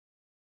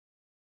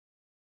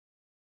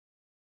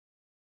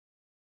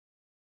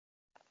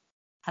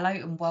Hello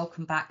and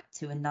welcome back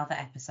to another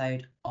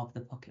episode of the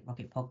Pocket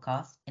Rocket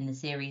podcast in the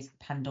series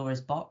Pandora's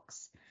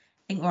Box. I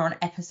think we're on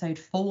episode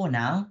 4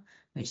 now,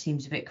 which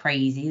seems a bit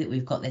crazy that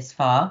we've got this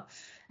far.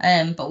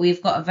 But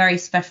we've got a very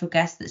special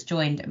guest that's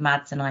joined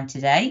Mads and I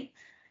today.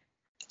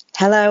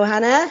 Hello,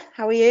 Hannah.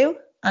 How are you?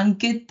 I'm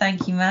good,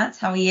 thank you, Mads.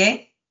 How are you?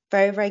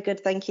 Very, very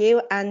good, thank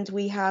you. And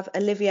we have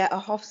Olivia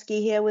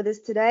Orchowski here with us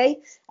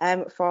today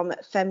from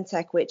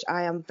Femtech, which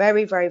I am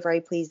very, very,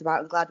 very pleased about.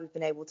 I'm glad we've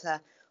been able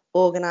to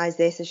organise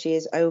this as she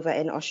is over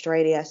in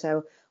Australia,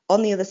 so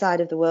on the other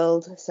side of the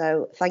world.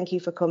 So thank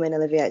you for coming,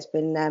 Olivia. It's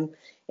been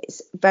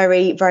it's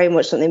very, very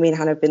much something me and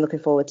Hannah have been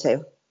looking forward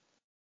to.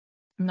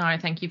 No,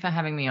 thank you for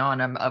having me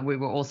on. We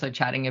were also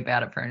chatting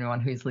about it for anyone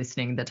who's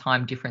listening. The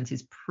time difference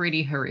is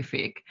pretty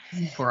horrific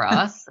for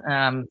us.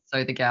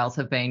 So the gals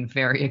have been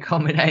very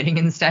accommodating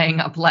and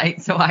staying up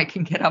late so I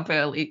can get up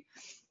early.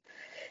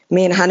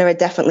 Me and Hannah are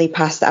definitely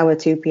past our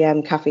 2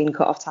 p.m. caffeine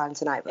cut-off time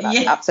tonight, but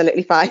that's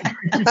absolutely fine.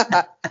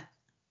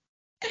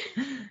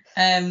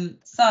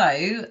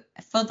 So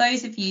for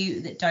those of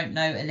you that don't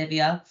know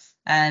Olivia,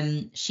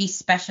 she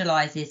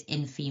specialises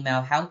in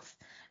female health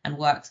and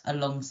works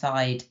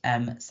alongside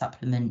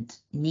supplement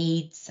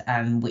needs,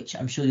 which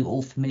I'm sure you're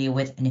all familiar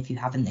with. And if you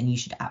haven't, then you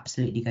should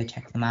absolutely go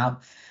check them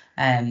out.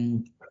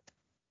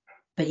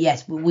 But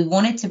yes, we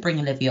wanted to bring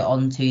Olivia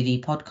onto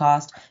the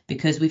podcast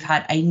because we've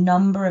had a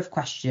number of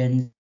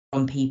questions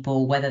from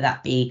people, whether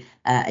that be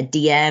a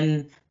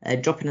DM,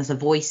 dropping us a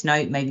voice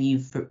note, maybe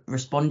you've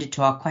responded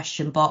to our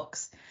question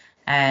box.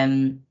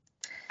 And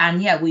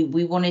yeah,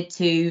 we wanted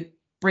to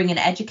bring an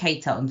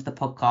educator onto the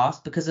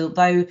podcast because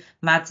although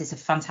Mads is a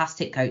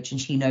fantastic coach and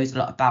she knows a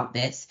lot about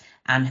this,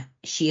 and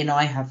she and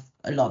I have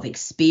a lot of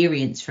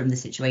experience from the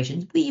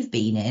situations we've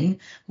been in,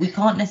 we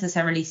can't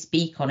necessarily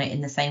speak on it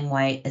in the same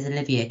way as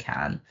Olivia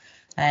can.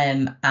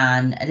 And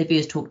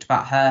Olivia's talked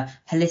about her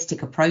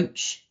holistic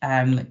approach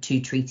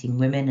to treating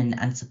women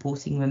and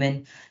supporting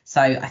women.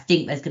 So I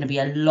think there's going to be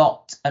a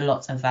lot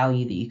of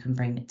value that you can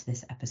bring to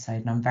this episode,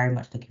 and I'm very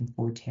much looking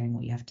forward to hearing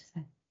what you have to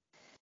say.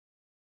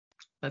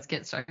 Let's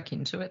get stuck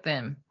into it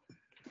then.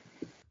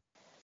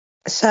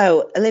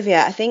 So,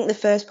 Olivia, I think the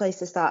first place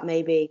to start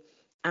maybe,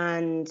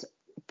 and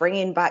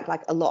bringing back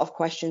like a lot of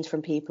questions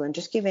from people and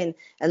just giving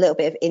a little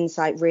bit of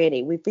insight,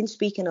 really. We've been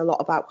speaking a lot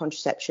about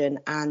contraception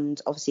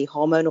and obviously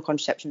hormonal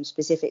contraception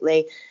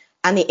specifically,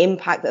 and the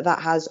impact that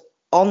has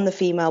on the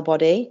female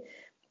body.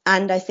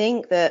 And I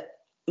think that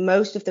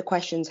most of the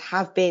questions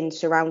have been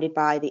surrounded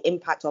by the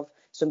impact of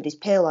somebody's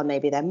pill on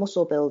maybe their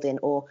muscle building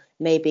or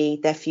maybe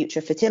their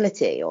future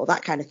fertility or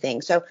that kind of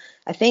thing. So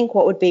I think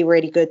what would be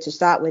really good to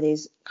start with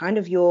is kind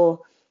of your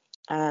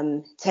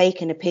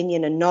take and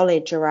opinion and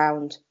knowledge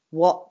around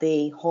what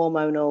the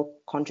hormonal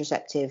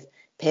contraceptive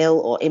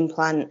pill or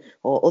implant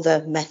or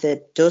other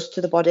method does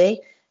to the body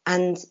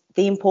and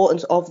the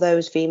importance of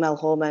those female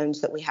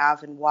hormones that we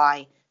have and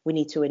why we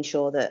need to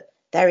ensure that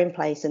they're in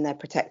place and they're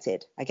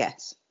protected, I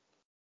guess.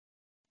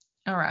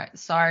 All right.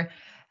 So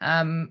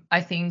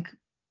I think,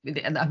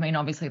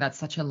 obviously that's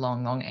such a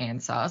long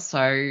answer.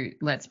 So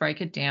let's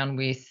break it down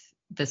with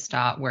the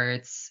start where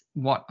it's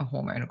what a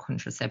hormonal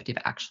contraceptive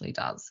actually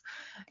does.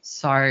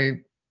 So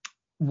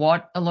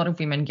what a lot of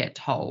women get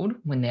told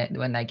when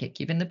they get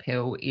given the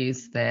pill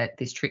is that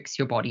this tricks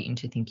your body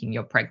into thinking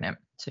you're pregnant,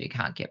 so you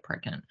can't get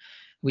pregnant,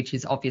 which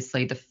is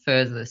obviously the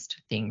furthest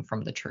thing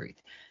from the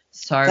truth.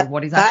 So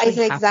what is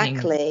actually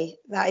happening?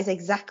 That is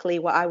exactly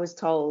what I was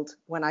told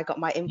when I got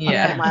my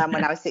implant in my arm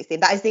when I was 16.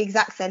 That is the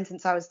exact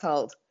sentence I was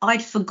told.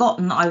 I'd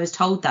forgotten that I was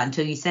told that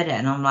until you said it,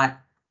 and I'm like,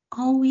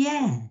 oh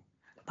yeah,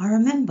 I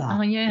remember.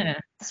 Oh yeah,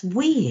 it's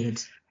weird.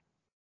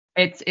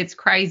 It's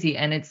crazy,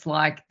 and it's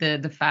like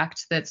the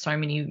fact that so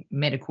many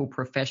medical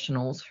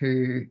professionals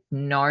who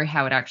know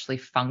how it actually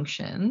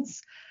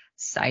functions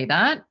say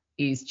that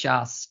is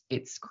just,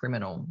 it's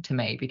criminal to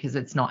me because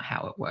it's not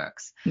how it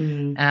works.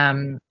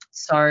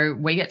 So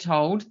we get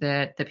told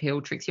that the pill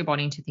tricks your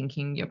body into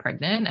thinking you're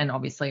pregnant, and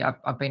obviously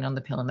I've been on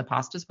the pill in the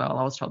past as well.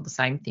 I was told the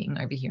same thing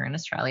over here in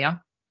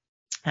Australia.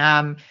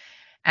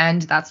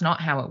 And that's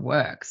not how it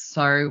works.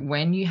 So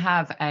when you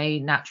have a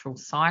natural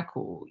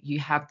cycle, you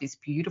have this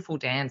beautiful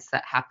dance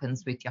that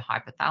happens with your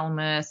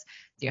hypothalamus,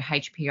 your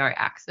HPO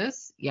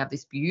axis. You have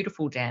this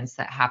beautiful dance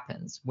that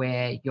happens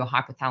where your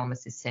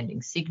hypothalamus is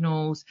sending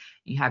signals.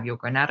 You have your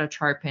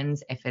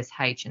gonadotropins,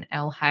 FSH and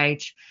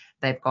LH.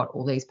 They've got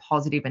all these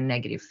positive and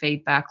negative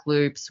feedback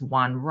loops.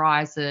 One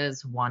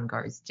rises, one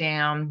goes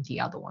down,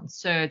 the other one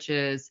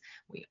surges.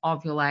 We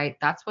ovulate.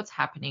 That's what's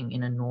happening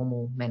in a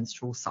normal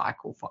menstrual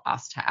cycle for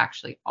us to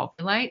actually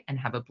ovulate and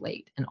have a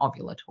bleed, an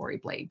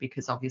ovulatory bleed,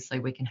 because obviously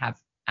we can have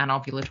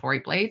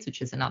anovulatory bleeds,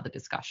 which is another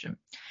discussion.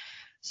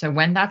 So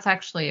when that's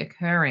actually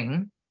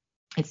occurring,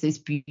 it's this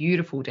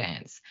beautiful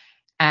dance.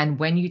 And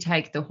when you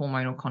take the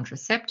hormonal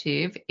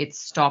contraceptive, it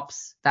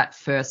stops that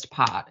first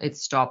part. It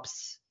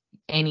stops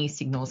any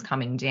signals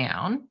coming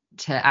down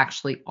to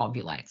actually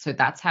ovulate. So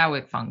that's how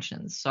it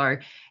functions. So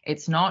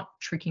it's not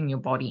tricking your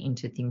body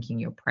into thinking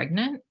you're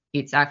pregnant.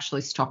 It's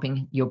actually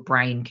stopping your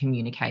brain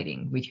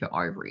communicating with your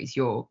ovaries.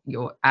 You're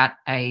at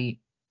a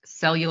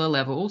cellular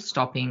level,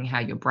 stopping how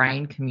your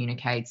brain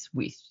communicates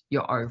with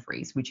your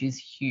ovaries, which is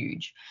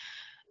huge.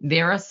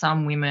 There are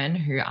some women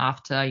who,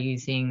 after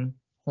using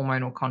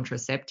hormonal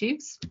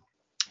contraceptives,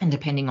 and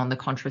depending on the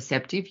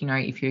contraceptive,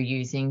 if you're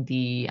using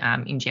the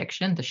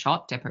injection, the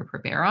shot,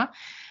 Depo-Provera,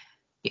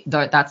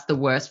 though that's the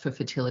worst for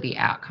fertility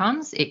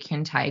outcomes, it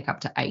can take up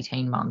to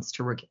 18 months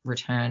to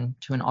return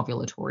to an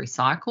ovulatory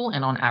cycle.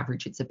 And on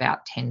average, it's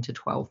about 10 to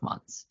 12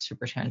 months to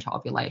return to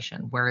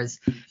ovulation. Whereas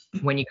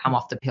when you come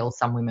off the pill,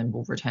 some women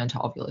will return to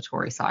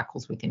ovulatory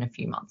cycles within a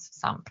few months,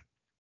 some.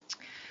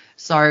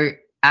 So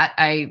at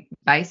a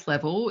base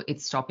level,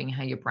 it's stopping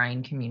how your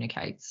brain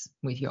communicates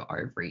with your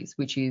ovaries,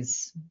 which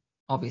is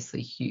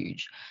obviously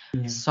huge.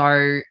 Yeah.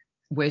 So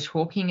we're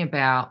talking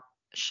about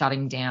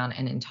shutting down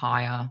an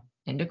entire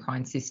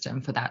endocrine system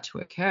for that to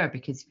occur,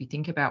 because if you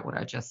think about what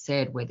I just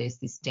said, where there's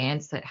this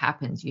dance that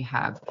happens, you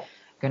have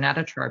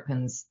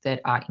gonadotropins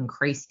that are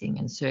increasing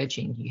and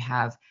surging, you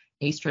have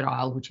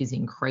estradiol, which is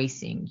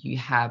increasing, you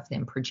have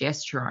then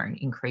progesterone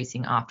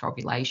increasing after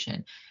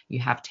ovulation, you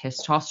have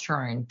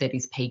testosterone that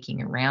is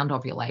peaking around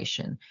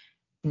ovulation.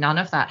 None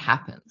of that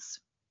happens.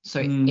 So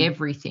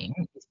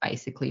everything is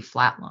basically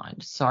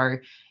flatlined. So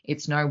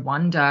it's no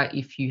wonder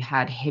if you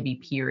had heavy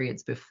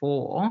periods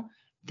before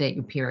that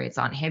your periods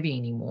aren't heavy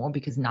anymore,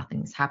 because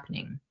nothing's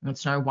happening.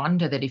 It's no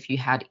wonder that if you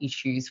had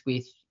issues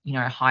with,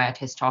 higher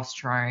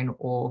testosterone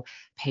or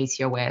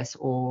PCOS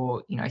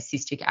or,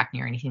 cystic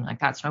acne or anything like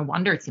that, it's no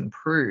wonder it's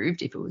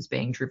improved if it was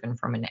being driven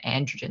from an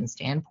androgen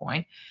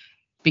standpoint,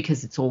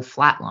 because it's all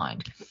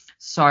flatlined.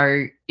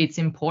 So it's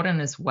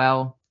important as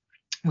well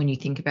when you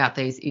think about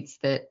these, it's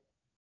that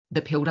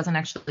the pill doesn't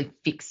actually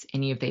fix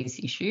any of these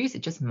issues.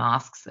 It just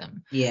masks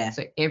them. Yeah.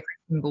 So every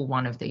single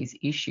one of these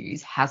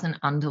issues has an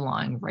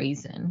underlying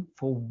reason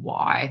for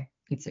why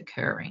it's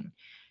occurring.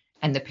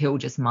 And the pill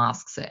just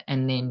masks it.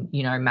 And then,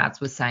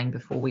 Mads was saying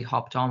before we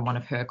hopped on, one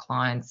of her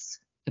clients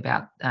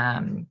about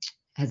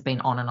has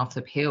been on and off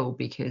the pill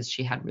because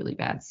she had really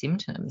bad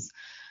symptoms.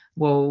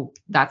 Well,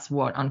 that's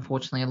what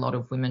unfortunately a lot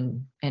of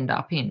women end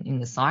up in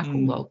the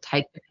cycle. They'll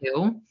take the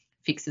pill,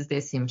 fixes their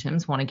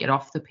symptoms, want to get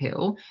off the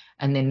pill,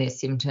 and then their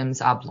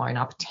symptoms are blown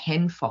up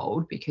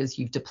tenfold because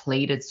you've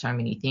depleted so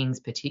many things,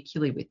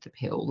 particularly with the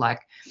pill. Like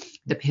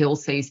the pill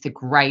sees the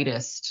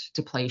greatest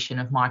depletion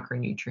of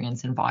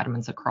micronutrients and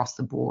vitamins across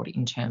the board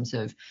in terms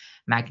of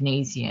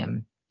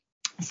magnesium,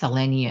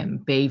 selenium,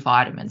 B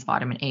vitamins,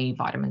 vitamin E,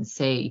 vitamin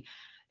C.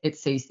 It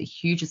sees the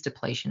hugest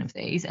depletion of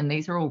these, and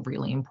these are all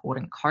really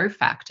important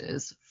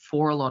cofactors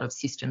for a lot of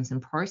systems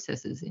and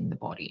processes in the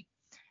body.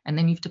 And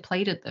then you've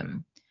depleted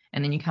them.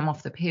 And then you come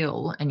off the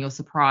pill and you're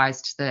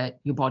surprised that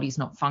your body's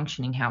not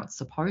functioning how it's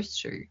supposed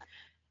to.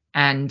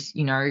 And,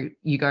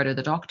 you go to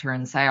the doctor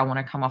and say, I want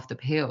to come off the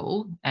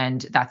pill.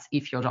 And that's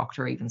if your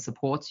doctor even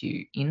supports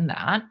you in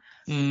that.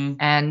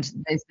 And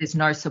there's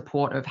no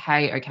support of,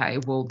 hey, okay,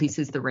 well, this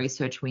is the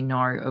research we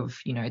know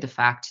of, the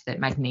fact that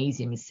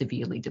magnesium is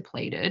severely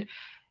depleted.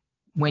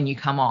 When you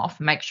come off,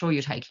 make sure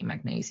you're taking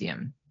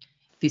magnesium.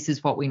 This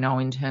is what we know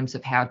in terms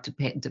of how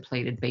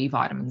depleted B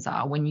vitamins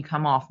are. When you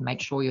come off,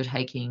 make sure you're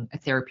taking a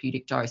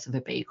therapeutic dose of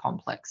a B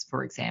complex,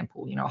 for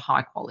example, a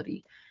high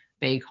quality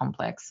B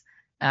complex.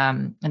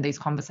 And these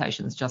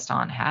conversations just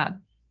aren't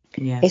had.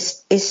 Yeah.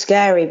 It's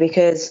scary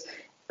because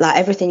like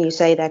everything you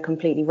say there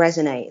completely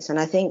resonates. And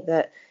I think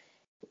that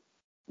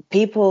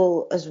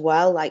people as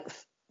well, like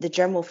the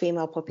general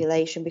female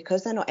population,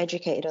 because they're not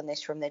educated on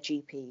this from their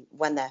GP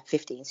when they're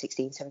 15,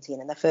 16, 17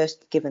 and they're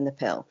first given the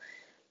pill,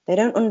 they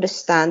don't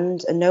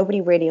understand, and nobody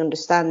really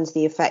understands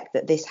the effect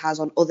that this has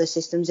on other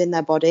systems in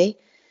their body.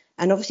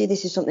 And obviously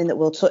this is something that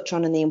we'll touch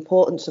on, and the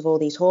importance of all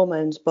these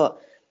hormones,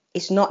 but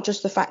it's not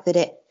just the fact that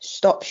it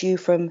stops you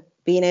from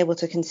being able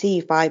to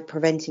conceive by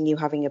preventing you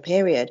having a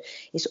period.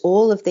 It's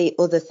all of the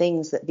other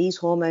things that these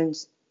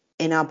hormones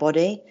in our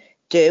body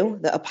do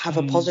that have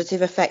a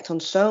positive effect on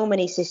so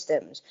many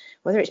systems,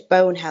 whether it's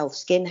bone health,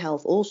 skin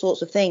health, all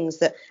sorts of things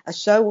that are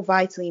so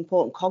vitally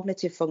important,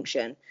 cognitive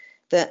function,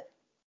 that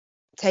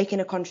taking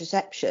a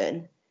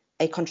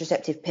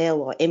contraceptive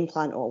pill or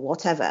implant or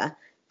whatever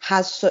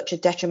has such a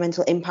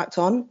detrimental impact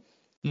on.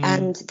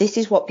 And this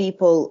is what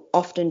people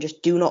often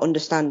just do not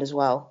understand as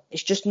well.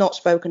 It's just not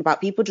spoken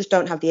about. People just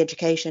don't have the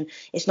education.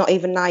 It's not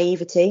even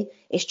naivety.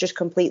 It's just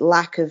complete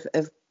lack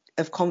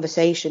of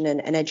conversation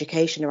and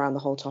education around the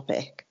whole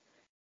topic.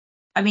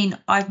 I mean,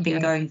 I've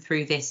been going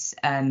through this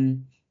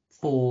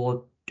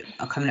for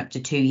coming up to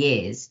 2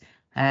 years.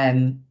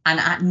 And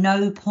at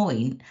no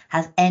point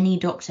has any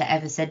doctor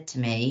ever said to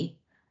me,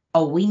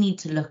 oh, we need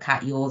to look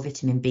at your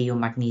vitamin B, your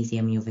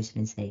magnesium, your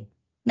vitamin C.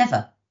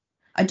 Never.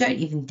 I don't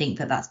even think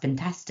that that's been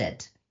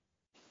tested.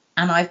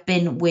 And I've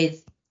been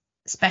with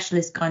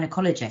specialist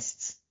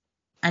gynecologists,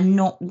 and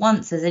not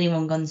once has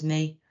anyone gone to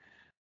me,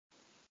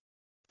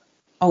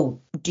 oh,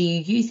 do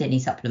you use any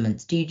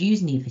supplements? Do you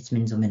use any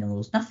vitamins or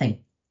minerals? Nothing.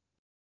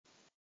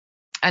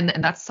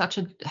 And that's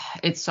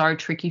it's so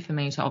tricky for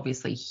me to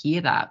obviously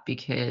hear that,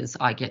 because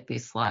I get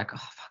this like, oh,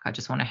 fuck, I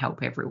just want to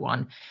help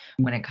everyone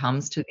when it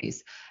comes to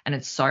this. And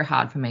it's so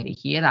hard for me to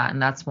hear that.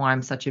 And that's why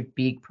I'm such a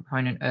big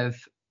proponent of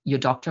your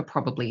doctor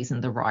probably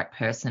isn't the right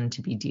person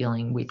to be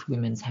dealing with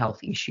women's health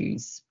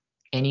issues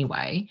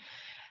anyway.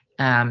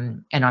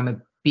 And I'm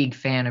a big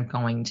fan of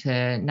going to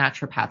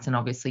naturopaths. And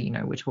obviously,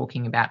 we're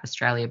talking about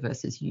Australia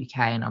versus UK,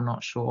 and I'm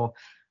not sure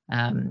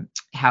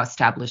how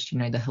established,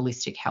 the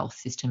holistic health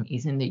system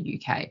is in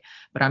the UK.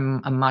 But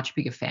I'm a much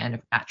bigger fan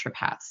of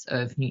naturopaths,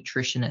 of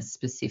nutritionists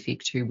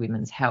specific to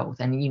women's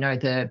health. And,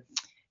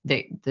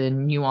 the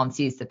nuance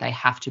is that they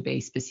have to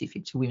be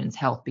specific to women's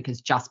health, because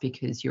just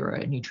because you're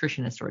a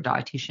nutritionist or a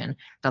dietitian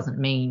doesn't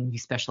mean you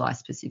specialize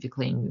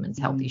specifically in women's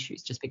health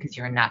issues. Just because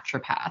you're a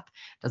naturopath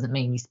doesn't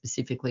mean you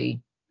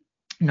specifically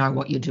know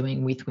what you're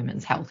doing with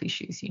women's health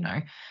issues,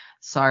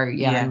 So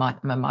I'm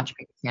a much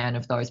bigger fan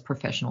of those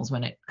professionals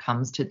when it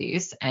comes to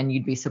this. And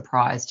you'd be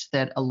surprised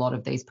that a lot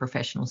of these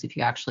professionals, if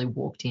you actually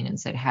walked in and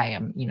said, hey,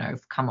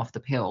 I've come off the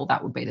pill,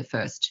 that would be the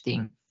first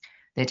thing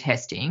they're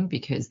testing,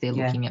 because they're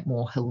looking at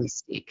more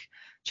holistic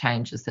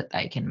changes that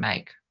they can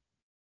make.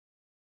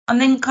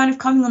 And then kind of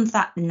coming on to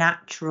that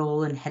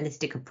natural and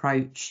holistic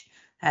approach,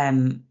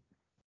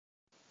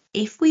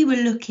 if we were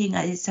looking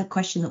at, it's a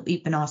question that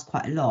we've been asked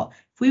quite a lot,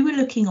 if we were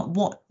looking at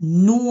what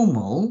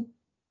normal,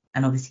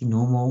 and obviously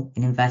normal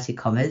in inverted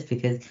commas,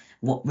 because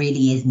what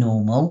really is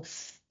normal,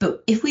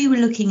 but if we were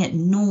looking at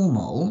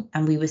normal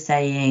and we were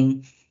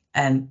saying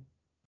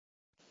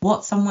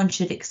what someone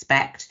should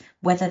expect,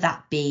 whether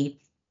that be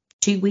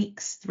 2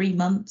 weeks, 3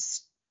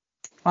 months,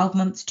 12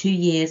 months, 2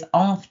 years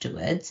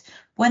afterwards,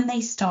 when they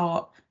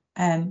start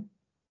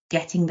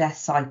getting their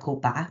cycle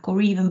back,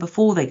 or even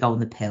before they go on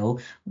the pill,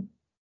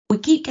 we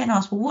keep getting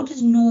asked, well, what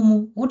does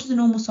a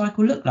normal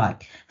cycle look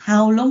like?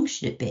 How long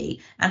should it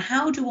be? And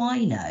how do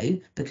I know?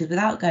 Because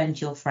without going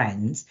to your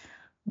friends,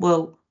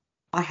 well,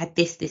 I had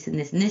this, and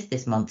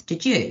this month.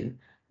 Did you?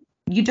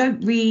 You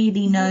don't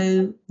really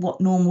know what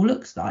normal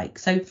looks like.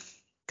 So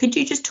could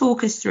you just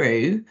talk us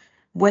through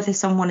whether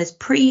someone is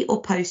pre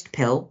or post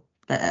pill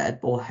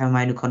or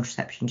hormonal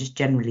contraception, just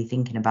generally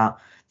thinking about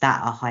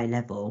that at a high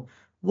level,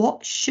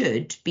 what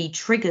should be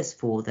triggers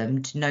for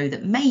them to know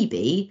that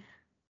maybe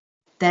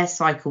their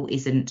cycle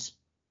isn't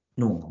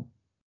normal?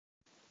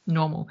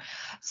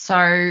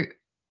 So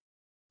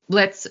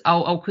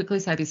I'll quickly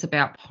say this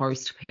about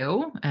post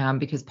pill,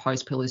 because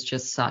post pill is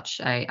just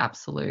such a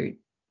absolute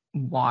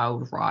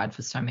wild ride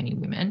for so many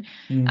women.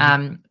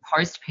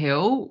 Post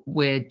pill,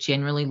 we're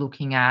generally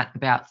looking at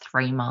about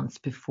 3 months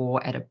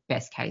before, at a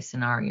best case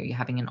scenario, you're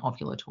having an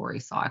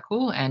ovulatory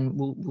cycle. And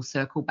we'll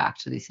circle back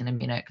to this in a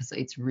minute, because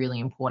it's really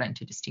important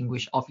to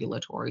distinguish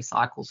ovulatory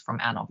cycles from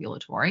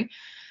anovulatory.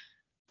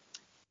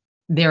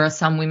 There are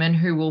some women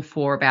who will,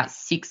 for about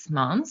 6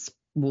 months,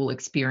 will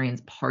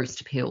experience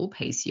post-pill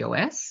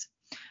PCOS.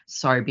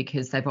 So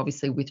because they've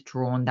obviously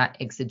withdrawn that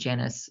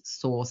exogenous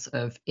source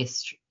of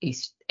synthetic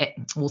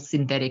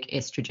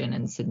estrogen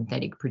and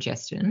synthetic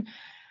progesterone,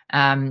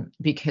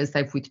 because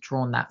they've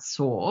withdrawn that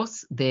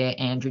source, their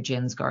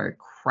androgens go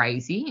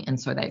crazy, and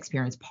so they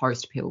experience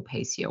post-pill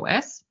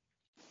PCOS.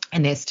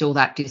 And there's still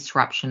that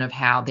disruption of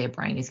how their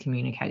brain is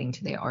communicating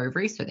to their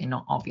ovaries, so they're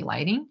not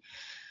ovulating.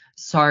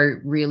 So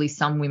really,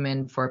 some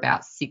women for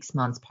about 6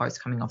 months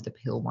post coming off the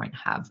pill won't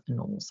have a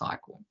normal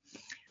cycle.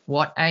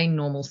 What a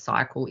normal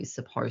cycle is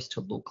supposed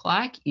to look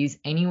like is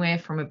anywhere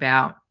from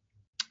about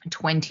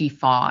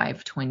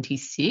 25,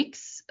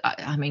 26.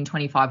 I mean,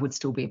 25 would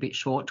still be a bit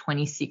short,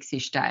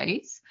 26-ish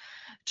days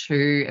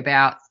to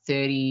about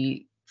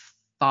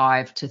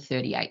 35 to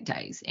 38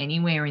 days.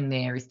 Anywhere in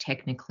there is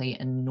technically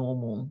a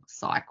normal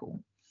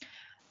cycle.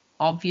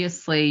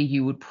 Obviously,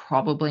 you would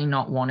probably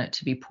not want it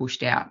to be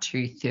pushed out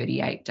to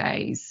 38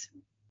 days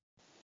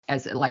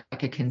as like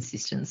a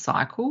consistent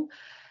cycle.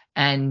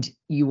 And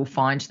you will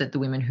find that the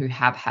women who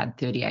have had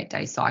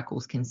 38-day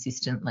cycles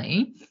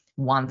consistently,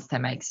 once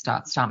they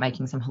start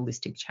making some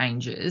holistic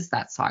changes,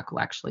 that cycle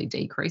actually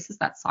decreases,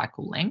 that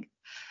cycle length.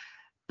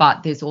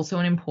 But there's also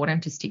an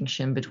important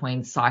distinction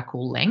between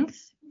cycle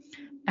length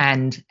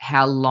and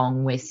how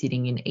long we're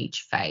sitting in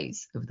each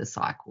phase of the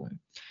cycle.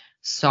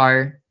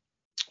 So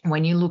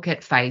when you look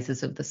at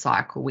phases of the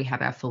cycle, we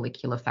have our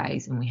follicular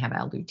phase and we have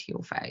our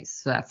luteal phase.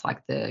 So that's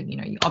like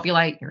you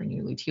ovulate, you're in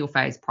your luteal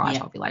phase. Prior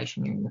to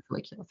ovulation, you're in your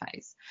follicular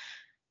phase.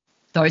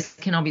 Those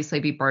can obviously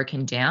be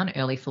broken down: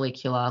 early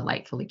follicular,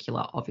 late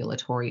follicular,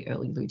 ovulatory,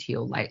 early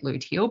luteal, late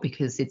luteal,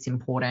 because it's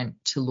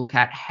important to look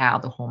at how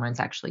the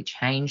hormones actually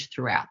change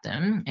throughout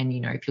them. And,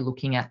 if you're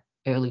looking at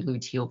early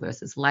luteal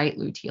versus late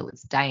luteal,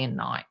 it's day and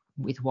night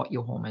with what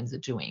your hormones are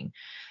doing.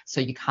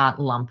 So you can't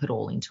lump it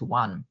all into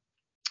one.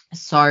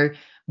 So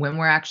when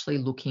we're actually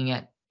looking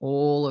at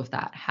all of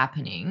that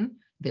happening,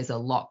 there's a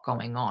lot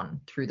going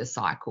on through the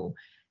cycle.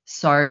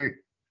 So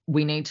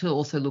we need to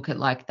also look at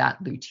like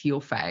that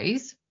luteal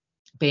phase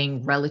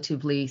being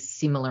relatively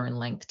similar in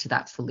length to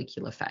that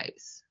follicular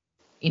phase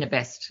in a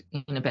best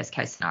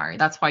case scenario.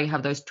 That's why you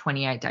have those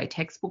 28-day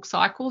textbook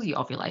cycles. You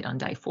ovulate on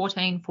day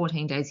 14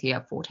 days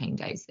here, 14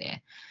 days there.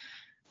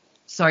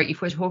 So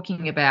if we're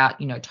talking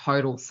about,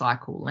 total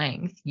cycle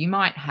length, you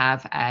might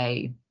have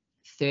a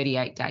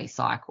 38-day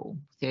cycle,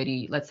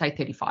 let's say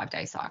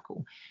 35-day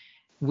cycle,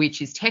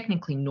 which is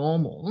technically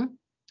normal,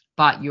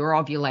 but you're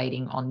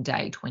ovulating on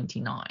day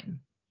 29.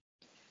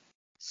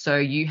 So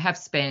you have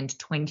spent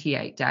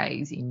 28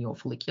 days in your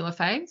follicular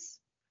phase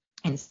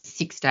and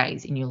 6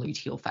 days in your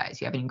luteal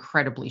phase. You have an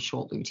incredibly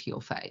short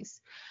luteal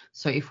phase.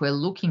 So if we're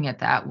looking at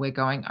that, we're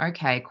going,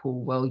 okay,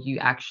 cool. Well,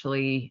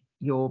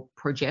 your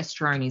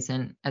progesterone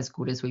isn't as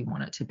good as we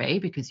want it to be,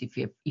 because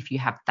if you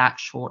have that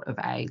short of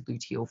a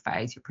luteal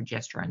phase, your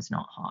progesterone's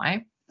not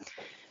high.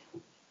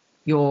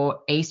 Your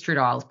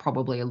estradiol is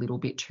probably a little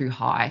bit too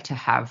high to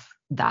have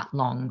that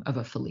long of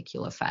a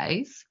follicular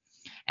phase.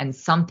 And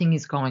something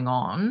is going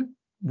on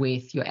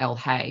with your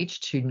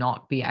LH to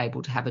not be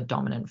able to have a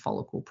dominant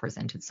follicle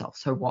present itself.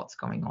 So what's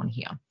going on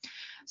here?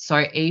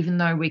 So even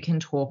though we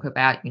can talk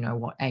about,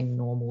 what a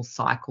normal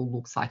cycle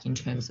looks like in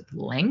terms of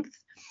length,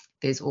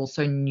 there's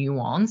also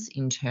nuance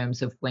in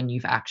terms of when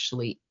you've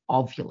actually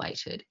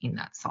ovulated in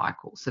that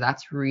cycle. So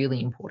that's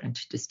really important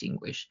to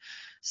distinguish.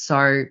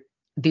 So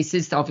this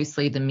is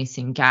obviously the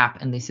missing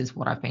gap, and this is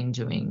what I've been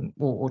doing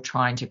or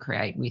trying to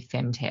create with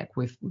Femtech.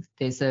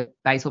 There's a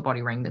basal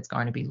body ring that's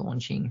going to be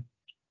launching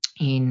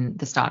in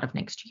the start of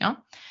next year.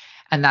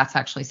 And that's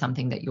actually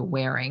something that you're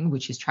wearing,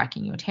 which is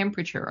tracking your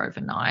temperature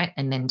overnight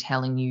and then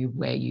telling you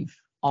where you've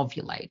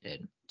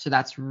ovulated. So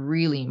that's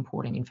really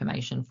important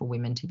information for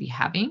women to be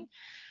having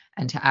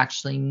and to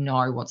actually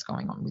know what's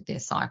going on with their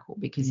cycle.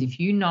 Because if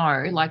you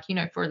know,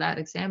 for that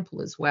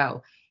example as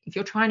well, if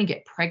you're trying to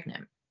get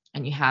pregnant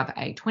and you have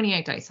a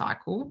 28-day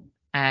cycle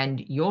and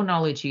your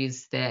knowledge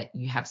is that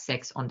you have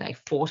sex on day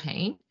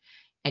 14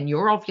 and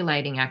you're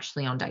ovulating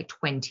actually on day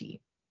 20,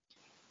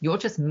 you're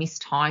just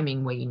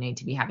mistiming where you need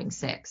to be having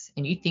sex,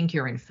 and you think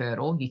you're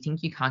infertile, you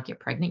think you can't get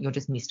pregnant, you're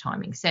just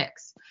mistiming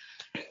sex.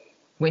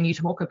 When you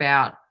talk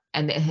about,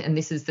 and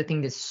this is the thing,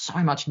 there's so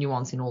much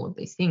nuance in all of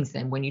these things.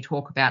 Then when you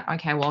talk about,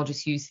 okay, well, I'll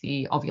just use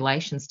the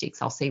ovulation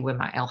sticks, I'll see where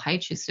my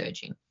LH is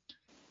surging.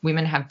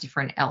 Women have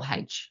different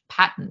LH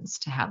patterns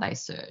to how they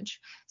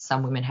surge.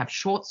 Some women have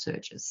short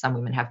surges. Some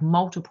women have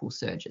multiple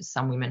surges.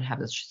 Some women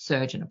have a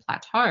surge and a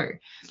plateau.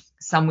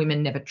 Some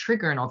women never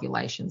trigger an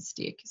ovulation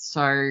stick.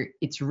 So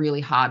it's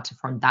really hard to,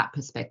 from that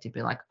perspective,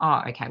 be like,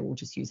 oh, okay, we'll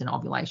just use an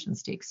ovulation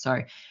stick.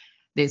 So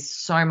there's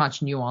so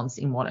much nuance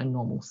in what a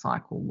normal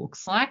cycle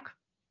looks like.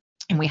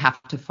 And we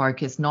have to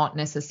focus not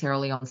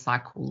necessarily on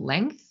cycle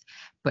length,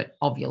 but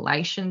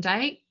ovulation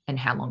date and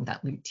how long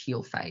that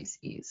luteal phase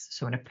is.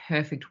 So in a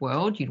perfect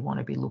world, you'd want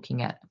to be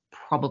looking at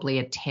probably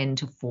a 10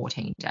 to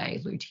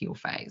 14-day luteal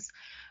phase.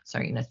 So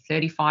in a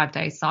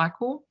 35-day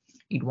cycle,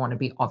 you'd want to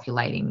be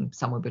ovulating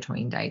somewhere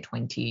between day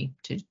 20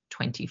 to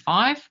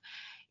 25.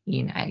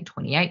 In a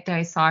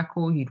 28-day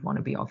cycle, you'd want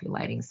to be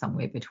ovulating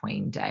somewhere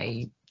between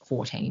day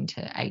 14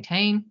 to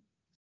 18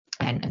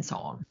 and so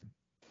on.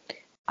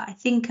 I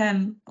think,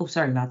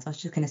 sorry, Mads, I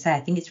was just going to say, I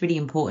think it's really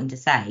important to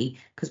say,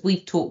 because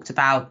we've talked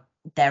about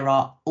there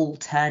are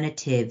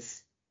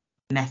alternative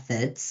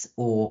methods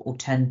or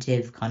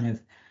alternative kind of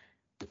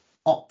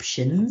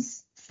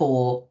options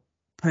for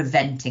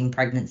preventing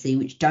pregnancy,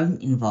 which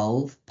don't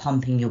involve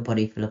pumping your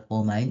body full of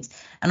hormones.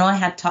 And I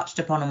had touched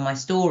upon on my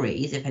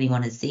stories, if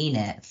anyone has seen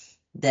it,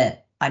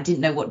 that I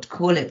didn't know what to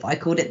call it, but I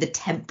called it the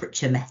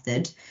temperature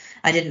method.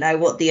 I didn't know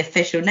what the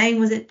official name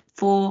was it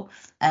for.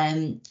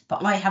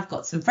 But I have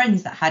got some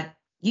friends that had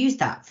used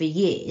that for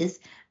years,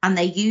 and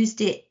they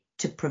used it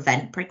to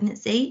prevent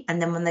pregnancy.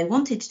 And then when they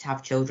wanted to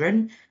have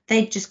children,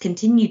 they just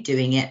continued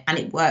doing it, and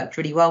it worked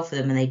really well for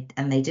them,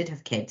 and they did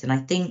have kids. And I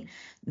think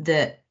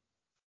that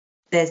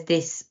there's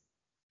this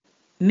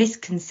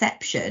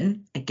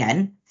misconception,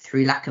 again,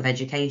 through lack of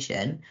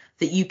education,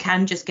 that you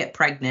can just get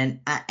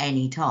pregnant at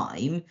any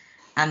time,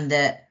 and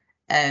that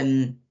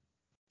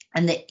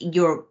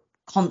you're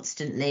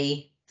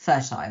constantly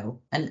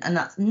fertile, and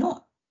that's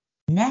not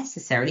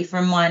necessarily,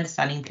 from my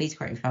understanding, please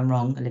correct me if I'm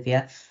wrong,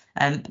 Olivia,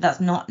 but that's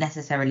not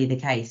necessarily the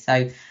case.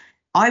 So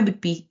I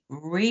would be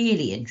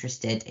really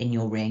interested in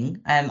your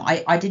ring.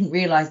 I didn't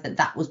realize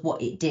that was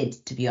what it did,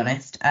 to be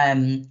honest.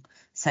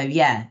 So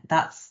yeah,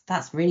 that's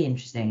really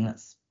interesting.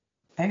 That's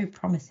very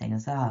promising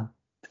as well.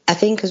 I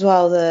think as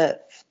well the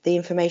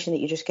information that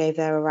you just gave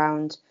there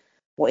around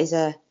what is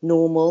a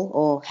normal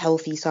or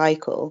healthy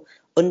cycle,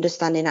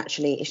 understanding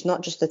actually it's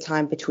not just the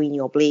time between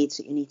your bleeds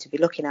that you need to be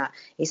looking at,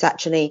 it's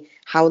actually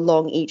how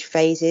long each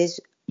phase is,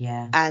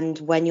 and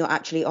when you're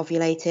actually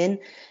ovulating.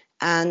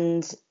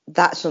 And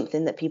that's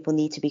something that people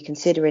need to be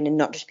considering, and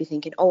not just be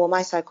thinking, oh, well,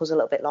 my cycle's a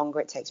little bit longer,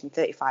 it takes me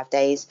 35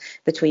 days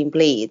between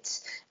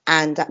bleeds.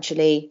 And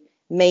actually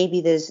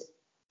maybe there's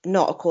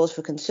not a cause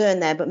for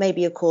concern there, but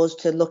maybe a cause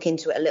to look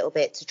into it a little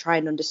bit, to try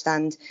and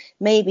understand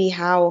maybe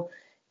how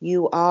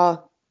you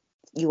are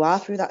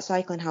through that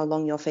cycle and how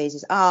long your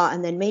phases are.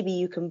 And then maybe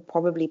you can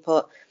probably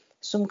put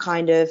some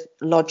kind of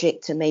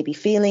logic to maybe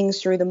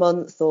feelings through the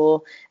month,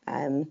 or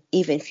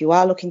even if you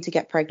are looking to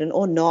get pregnant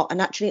or not,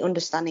 and actually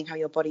understanding how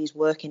your body is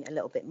working a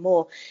little bit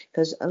more,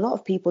 because a lot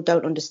of people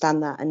don't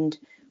understand that. And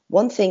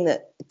one thing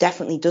that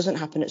definitely doesn't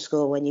happen at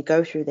school when you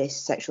go through this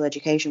sexual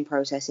education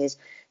process is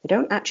they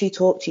don't actually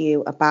talk to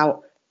you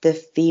about the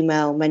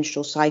female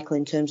menstrual cycle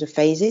in terms of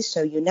phases.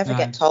 So you never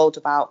get told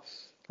about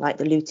like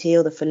the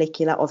luteal, the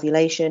follicular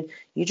ovulation.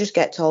 You just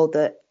get told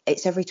that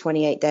it's every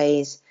 28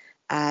 days,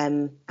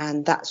 and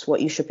that's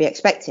what you should be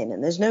expecting.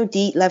 And there's no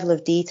deep level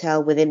of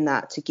detail within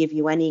that to give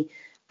you any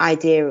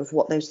idea of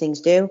what those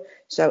things do.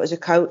 So as a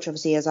coach,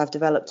 obviously, as I've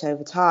developed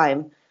over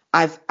time,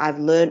 I've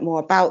learned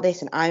more about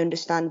this and I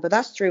understand, but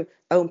that's through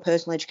own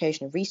personal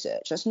education and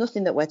research. That's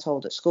nothing that we're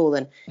told at school.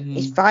 And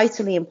it's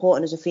vitally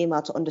important as a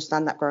female to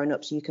understand that growing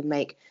up so you can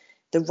make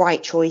the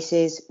right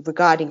choices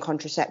regarding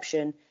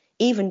contraception,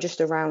 even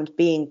just around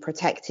being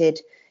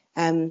protected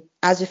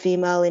as a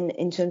female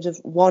in terms of,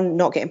 one,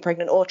 not getting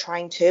pregnant or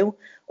trying to,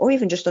 or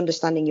even just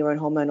understanding your own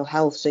hormonal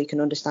health so you can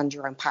understand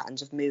your own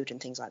patterns of mood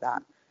and things like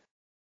that.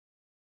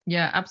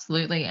 Yeah,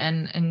 absolutely.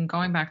 And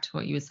going back to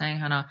what you were saying,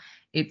 Hannah,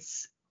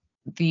 it's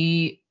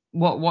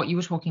what you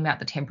were talking about,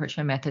 the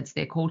temperature methods.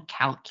 They're called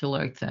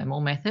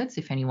calculothermal methods,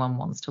 if anyone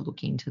wants to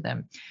look into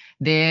them.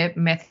 They're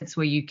methods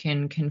where you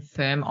can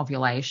confirm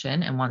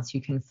ovulation, and once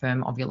you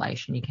confirm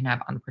ovulation, you can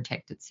have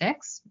unprotected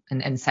sex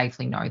and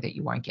safely know that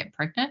you won't get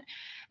pregnant.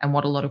 And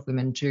what a lot of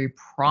women do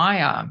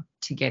prior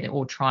to get it,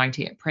 or trying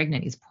to get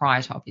pregnant, is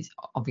prior to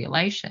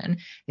ovulation,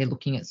 they're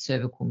looking at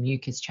cervical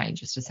mucus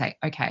changes to say,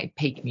 okay,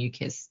 peak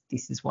mucus,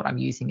 this is what I'm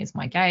using as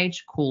my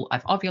gauge. Cool,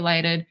 I've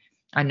ovulated.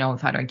 I know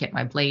if I don't get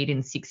my bleed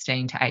in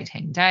 16 to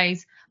 18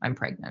 days, I'm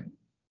pregnant,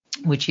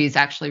 which is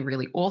actually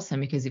really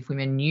awesome, because if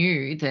women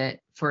knew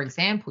that, for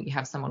example, you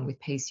have someone with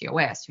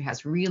PCOS who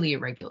has really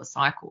irregular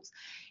cycles,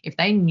 if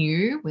they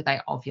knew where they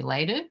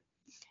ovulated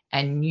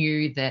and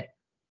knew that,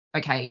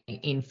 okay,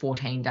 in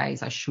 14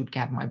 days I should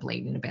have my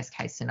bleed in a best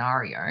case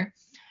scenario,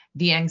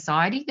 the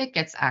anxiety that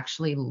gets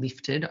actually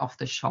lifted off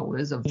the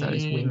shoulders of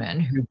those women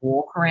who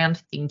walk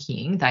around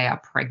thinking they are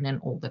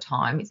pregnant all the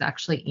time is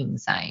actually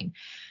insane.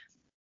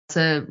 It's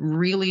a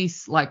really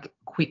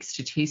quick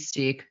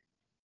statistic.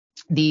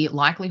 The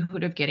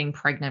likelihood of getting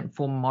pregnant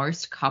for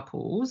most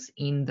couples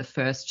in the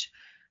first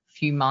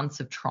few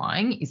months of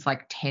trying is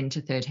like 10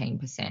 to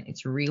 13%.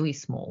 It's really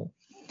small.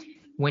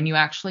 When you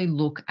actually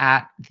look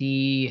at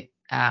the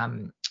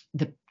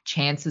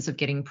chances of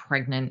getting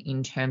pregnant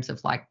in terms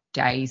of like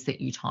days that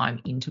you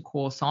time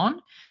intercourse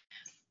on,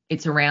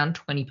 it's around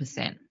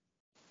 20%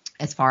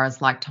 as far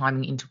as like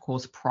timing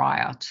intercourse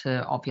prior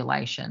to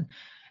ovulation.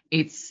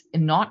 It's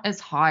not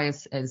as high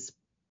as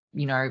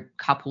you know,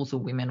 couples or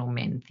women or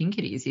men think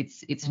it is.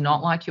 It's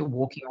not like you're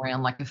walking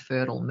around like a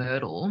fertile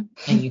myrtle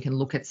and you can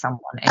look at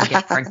someone and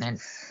get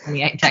pregnant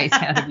 28 days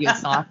out of your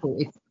cycle.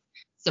 It's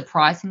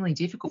surprisingly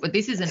difficult, but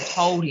this isn't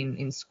told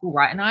in school,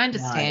 right? And I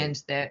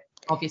understand that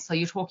obviously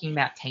you're talking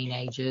about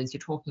teenagers,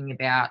 you're talking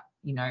about,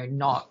 you know,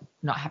 not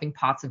having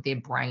parts of their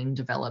brain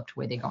developed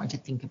where they're going to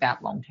think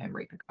about long-term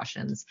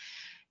repercussions.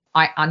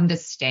 I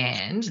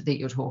understand that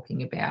you're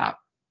talking about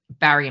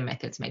barrier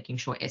methods, making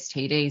sure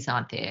STDs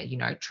aren't there, you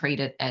know,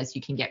 treat it as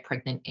you can get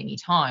pregnant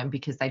anytime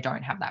because they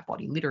don't have that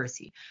body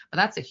literacy. But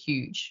that's a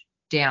huge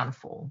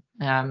downfall.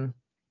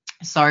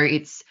 So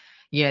it's,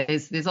 yeah,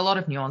 there's a lot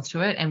of nuance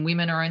to it, and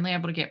women are only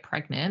able to get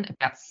pregnant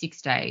about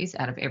 6 days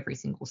out of every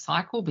single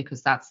cycle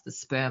because that's the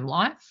sperm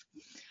life.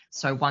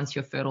 So once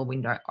your fertile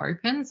window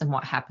opens, and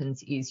what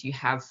happens is you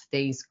have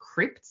these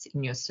crypts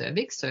in your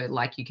cervix. So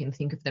like you can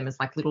think of them as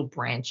like little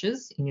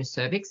branches in your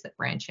cervix that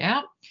branch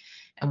out.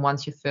 And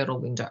once your fertile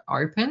window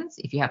opens,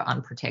 if you have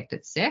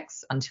unprotected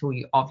sex until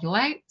you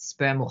ovulate,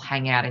 sperm will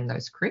hang out in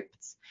those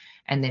crypts.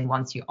 And then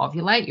once you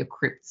ovulate, your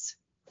crypts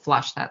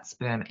flush that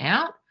sperm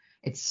out.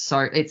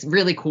 It's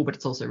really cool, but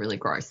it's also really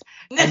gross.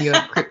 And your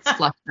crypts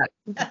flush that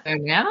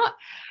sperm out,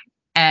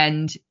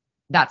 and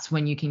that's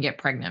when you can get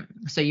pregnant.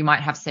 So you might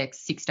have sex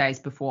 6 days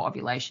before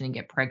ovulation and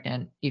get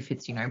pregnant if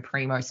it's, you know,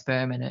 primo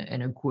sperm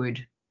and a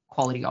good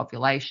quality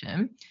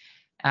ovulation.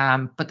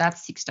 But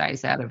that's 6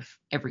 days out of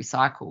every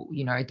cycle.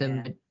 You know, the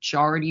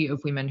majority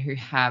of women who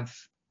have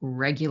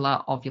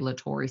regular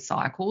ovulatory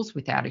cycles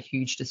without a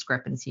huge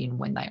discrepancy in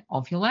when they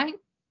ovulate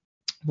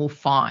will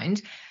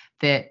find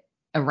that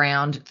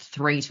around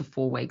 3 to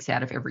 4 weeks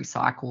out of every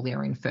cycle,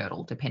 they're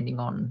infertile, depending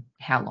on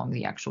how long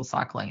the actual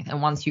cycle length.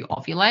 And once you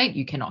ovulate,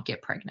 you cannot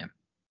get pregnant.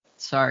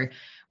 So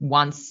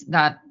once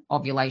that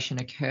ovulation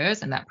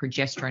occurs and that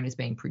progesterone is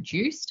being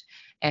produced,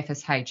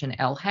 FSH and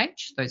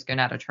LH, those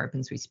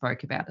gonadotropins we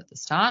spoke about at the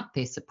start,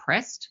 they're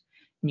suppressed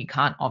and you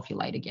can't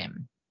ovulate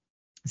again.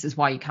 This is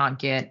why you can't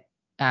get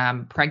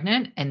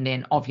pregnant and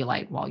then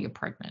ovulate while you're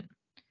pregnant.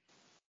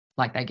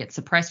 Like they get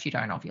suppressed, you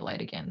don't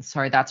ovulate again.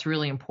 So that's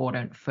really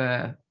important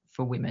for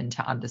women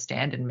to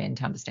understand and men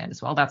to understand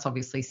as well. That's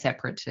obviously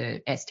separate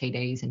to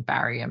STDs and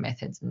barrier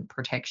methods and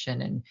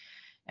protection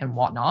and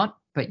whatnot,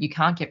 but you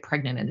can't get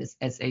pregnant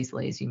as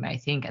easily as you may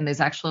think. And there's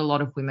actually a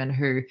lot of women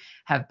who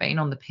have been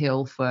on the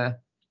pill for,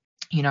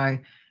 you know,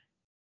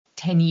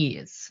 10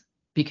 years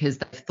because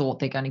they thought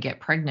they're going to get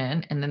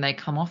pregnant, and then they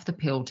come off the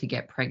pill to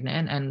get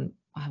pregnant and,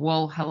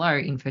 well, hello,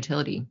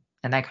 infertility,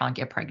 and they can't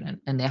get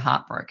pregnant and they're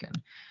heartbroken.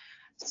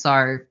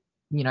 So,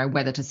 you know,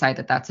 whether to say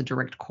that that's a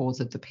direct cause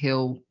of the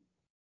pill,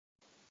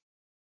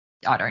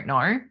 I don't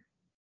know,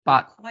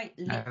 but quite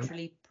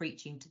literally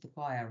preaching to the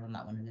choir on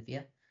that one,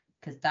 Olivia,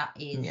 because that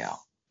is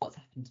what's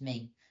happened to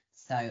me.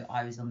 So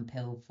I was on the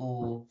pill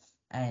for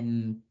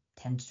 10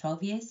 to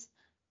 12 years,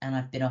 and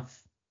I've been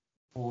off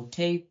for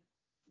 2.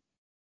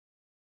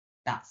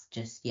 That's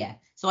just, yeah.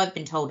 So I've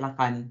been told like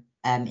I'm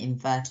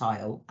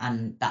infertile,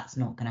 and that's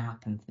not going to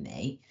happen for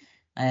me.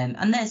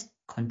 And there's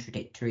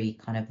contradictory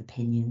kind of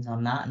opinions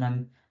on that,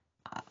 and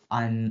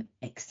I'm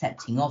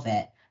accepting of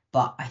it.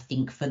 But I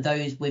think for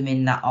those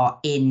women that are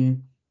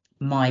in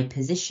my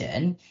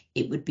position,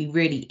 it would be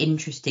really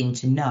interesting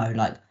to know,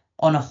 like,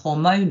 on a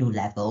hormonal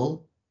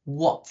level,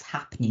 what's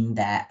happening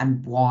there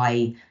and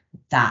why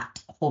that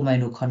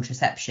hormonal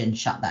contraception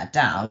shut that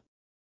down.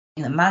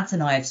 That Mads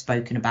and I have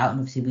spoken about, and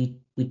obviously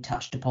we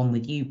touched upon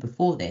with you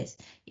before this,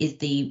 is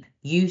the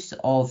use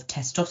of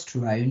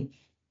testosterone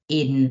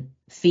in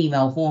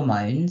female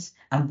hormones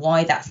and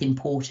why that's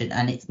important.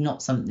 And it's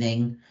not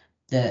something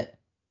that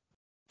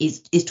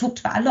is talked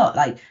about a lot.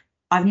 Like,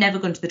 I've never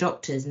gone to the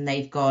doctors and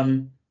they've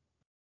gone,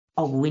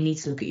 oh, well, we need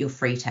to look at your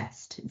free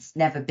test. It's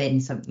never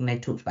been something they've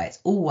talked about. It's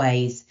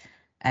always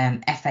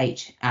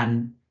FH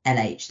and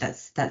LH.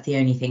 That's the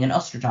only thing. And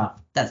oestrogen,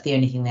 that's the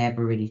only thing they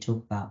ever really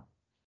talk about.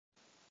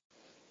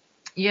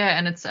 Yeah,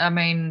 and it's, I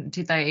mean,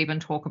 did they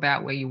even talk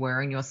about where you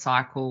were in your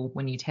cycle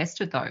when you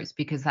tested those?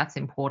 Because that's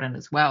important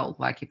as well.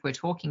 Like, if we're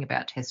talking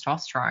about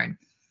testosterone,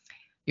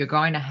 you're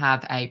going to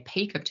have a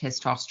peak of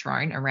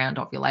testosterone around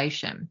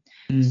ovulation.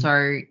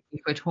 So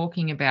if we're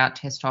talking about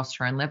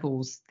testosterone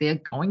levels, they're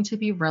going to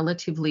be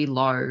relatively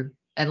low.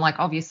 And like,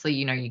 obviously,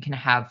 you know, you can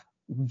have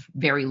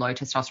very low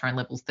testosterone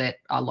levels that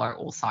are low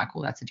all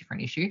cycle. That's a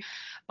different issue.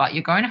 But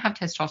you're going to have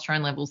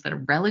testosterone levels that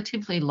are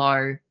relatively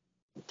low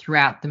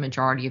throughout the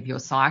majority of your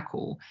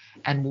cycle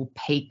and will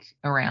peak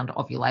around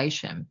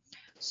ovulation.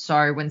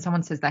 So when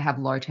someone says they have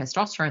low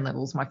testosterone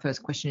levels, my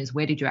first question is,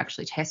 where did you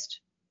actually test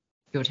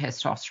your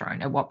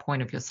testosterone? At what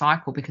point of your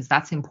cycle? Because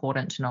that's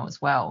important to know as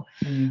well.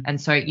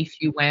 And so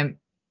if you went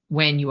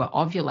when you are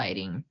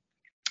ovulating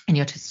and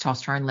your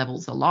testosterone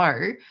levels are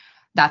low,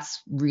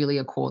 that's really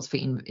a cause for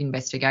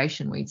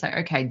investigation. We'd say,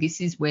 okay,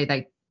 this is where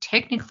they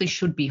technically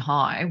should be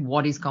high.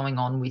 What is going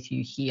on with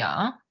you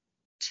here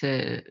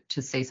to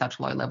see such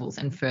low levels?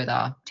 And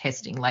further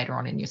testing later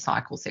on in your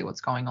cycle, see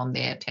what's going on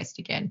there, test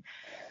again.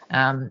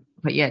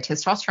 But yeah,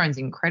 testosterone is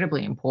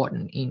incredibly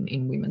important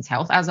in women's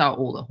health, as are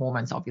all the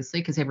hormones, obviously,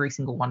 because every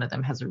single one of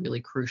them has a really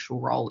crucial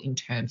role in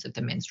terms of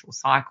the menstrual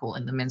cycle.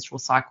 And the menstrual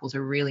cycle is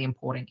a really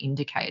important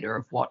indicator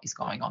of what is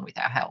going on with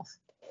our health.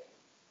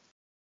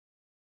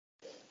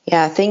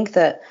 Yeah, I think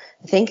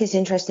it's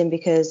interesting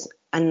because,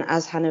 and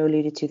as Hannah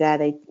alluded to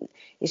there,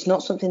 it's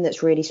not something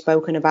that's really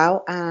spoken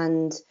about.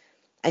 And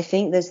I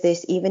think there's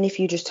this, even if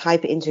you just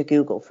type it into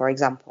Google, for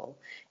example,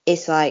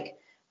 it's like,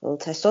 well,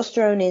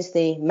 testosterone is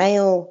the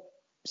male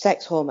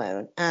sex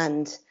hormone,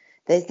 and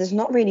there's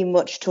not really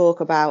much talk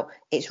about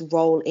its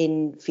role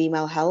in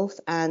female health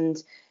and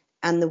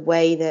the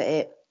way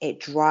that it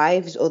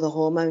drives other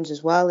hormones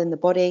as well in the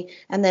body,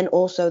 and then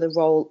also the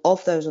role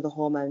of those other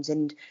hormones.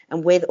 And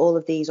with all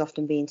of these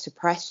often being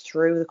suppressed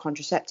through the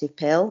contraceptive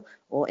pill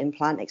or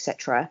implant,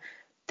 etc.,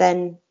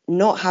 then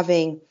not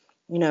having,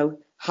 you know,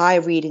 high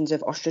readings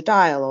of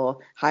estradiol or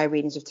high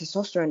readings of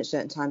testosterone at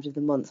certain times of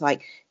the month,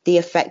 like the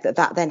effect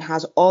that then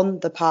has on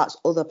the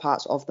other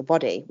parts of the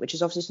body, which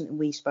is obviously something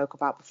we spoke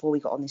about before we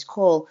got on this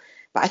call.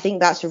 But I think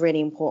that's a really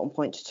important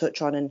point to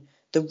touch on, and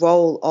the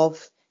role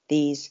of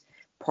these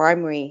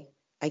primary,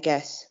 I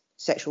guess,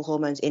 sexual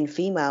hormones in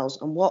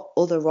females and what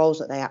other roles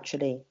that they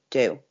actually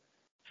do.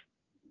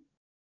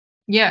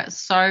 Yeah,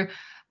 so,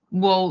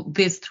 well,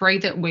 there's 3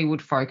 that we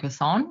would focus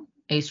on: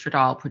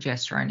 estradiol,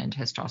 progesterone, and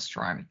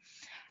testosterone.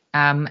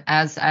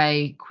 As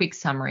a quick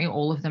summary,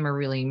 all of them are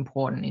really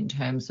important in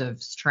terms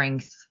of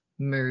strength,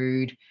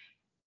 mood,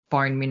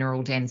 bone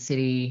mineral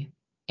density,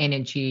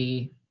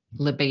 energy,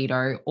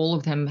 libido. All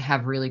of them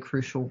have really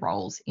crucial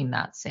roles in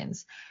that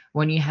sense.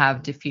 When you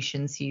have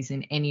deficiencies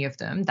in any of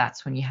them,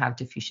 that's when you have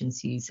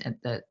deficiencies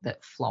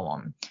that flow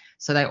on.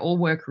 So they all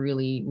work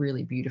really,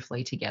 really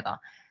beautifully together.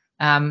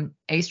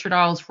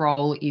 Estradiol's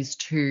role is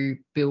to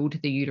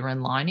build the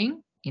uterine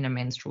lining in a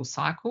menstrual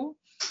cycle.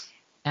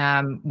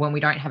 When we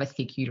don't have a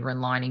thick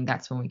uterine lining,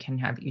 that's when we can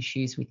have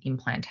issues with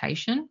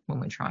implantation when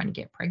we're trying to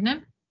get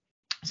pregnant.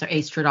 So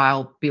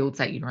estradiol builds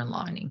that uterine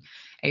lining.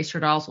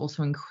 Estradiol is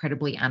also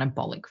incredibly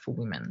anabolic for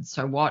women.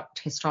 So what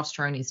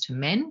testosterone is to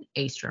men,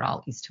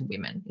 estradiol is to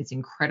women. It's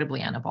incredibly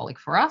anabolic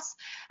for us.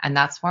 And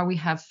that's why we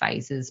have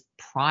phases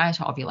prior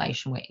to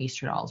ovulation where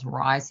estradiol is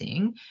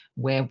rising,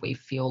 where we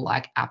feel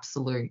like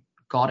absolute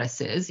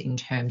goddesses in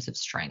terms of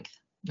strength.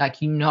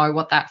 Like, you know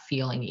what that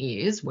feeling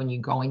is when you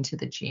go into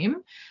the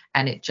gym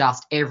and it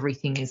just,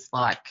 everything is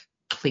like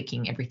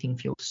clicking, everything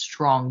feels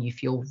strong, you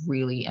feel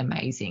really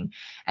amazing.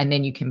 And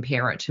then you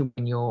compare it to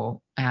when you're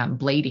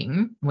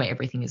bleeding, where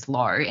everything is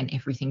low and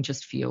everything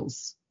just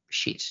feels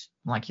shit.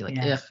 Like, you're like,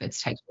 ugh,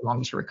 it's taking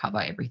long to recover,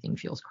 everything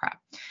feels crap.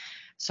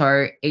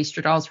 So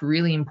estradiol is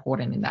really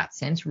important in that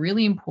sense,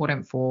 really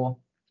important for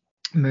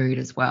mood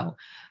as well.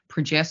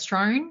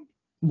 Progesterone,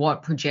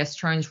 what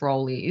progesterone's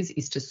role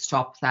is to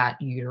stop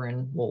that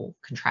uterine wall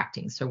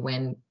contracting. So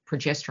when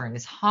progesterone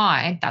is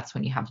high, that's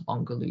when you have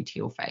longer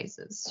luteal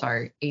phases.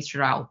 So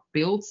estradiol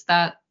builds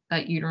that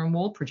that uterine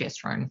wall,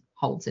 progesterone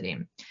holds it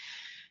in.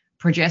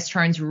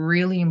 Progesterone's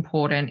really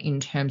important in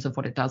terms of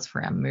what it does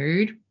for our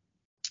mood.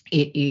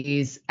 It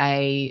is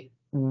a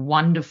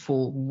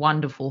wonderful,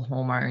 wonderful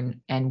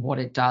hormone, and what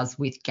it does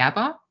with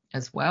GABA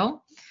as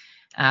well.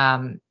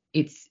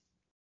 It's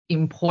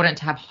important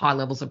to have high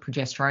levels of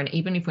progesterone,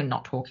 even if we're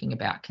not talking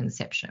about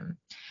conception.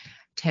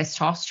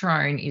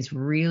 Testosterone is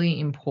really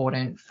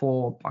important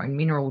for bone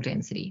mineral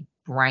density,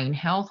 brain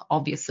health,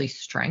 obviously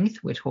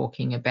strength. We're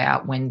talking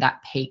about when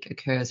that peak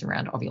occurs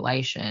around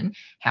ovulation,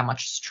 how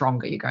much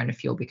stronger you're going to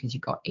feel because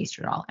you've got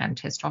estradiol and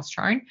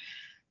testosterone,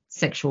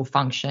 sexual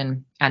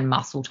function, and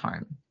muscle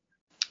tone.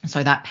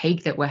 So that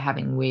peak that we're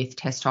having with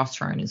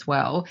testosterone as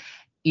well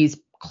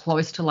is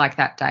close to like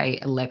that day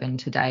 11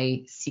 to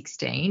day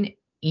 16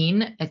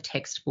 in a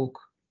textbook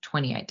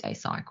 28-day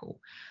cycle.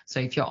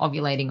 So if you're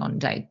ovulating on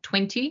day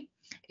 20,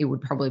 it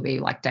would probably be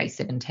like day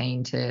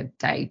 17 to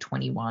day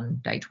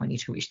 21, day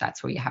 22-ish.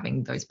 That's where you're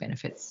having those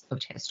benefits of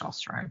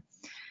testosterone.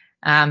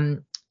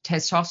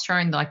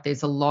 Testosterone, like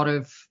there's a lot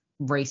of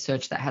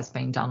research that has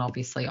been done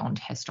obviously on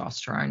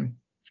testosterone.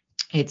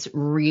 It's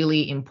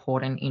really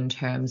important in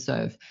terms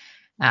of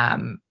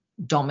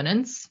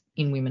dominance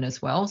in women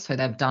as well. So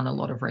they've done a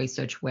lot of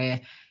research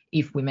where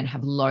if women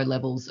have low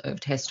levels of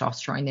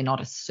testosterone, they're not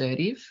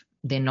assertive.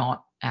 They're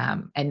not,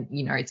 and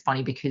you know, it's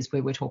funny because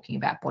we're talking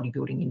about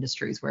bodybuilding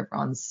industries where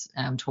everyone's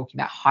talking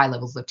about high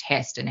levels of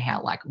test and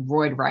how like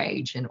roid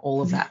rage and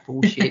all of that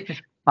bullshit.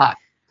 But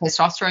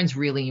testosterone is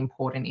really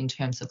important in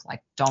terms of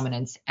like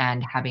dominance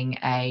and having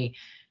a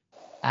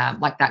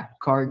like that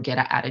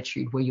go-getter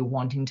attitude where you're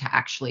wanting to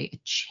actually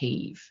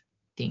achieve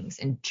things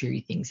and do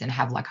things and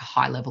have like a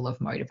high level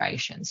of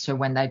motivation. So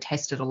when they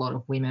tested a lot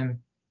of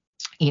women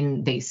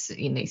in these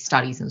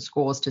studies and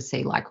scores to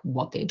see like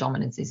what their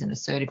dominance is and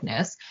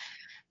assertiveness,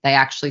 they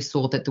actually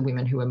saw that the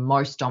women who were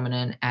most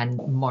dominant and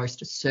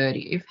most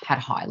assertive had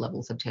high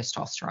levels of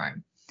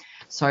testosterone.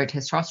 So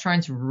testosterone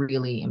is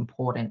really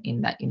important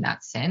in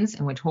that sense.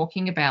 And we're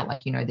talking about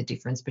like, you know, the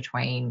difference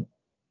between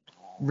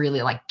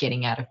really like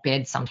getting out of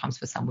bed sometimes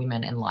for some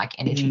women and like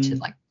energy to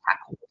like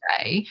tackle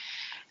the day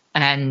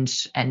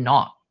and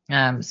not.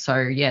 So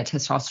yeah,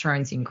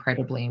 testosterone is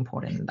incredibly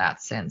important in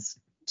that sense.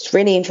 It's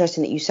really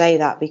interesting that you say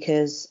that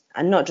because,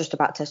 and not just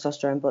about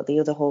testosterone, but the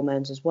other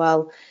hormones as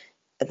well,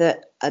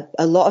 that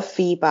a lot of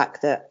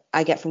feedback that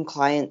I get from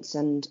clients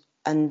and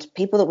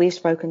people that we've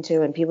spoken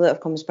to and people that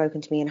have come and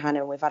spoken to me and Hannah,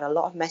 and we've had a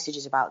lot of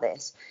messages about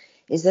this,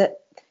 is that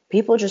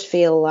people just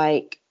feel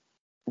like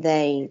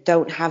they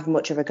don't have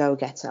much of a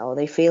go-getter, or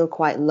they feel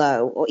quite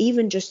low, or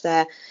even just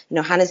there, you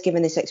know, Hannah's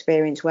given this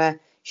experience where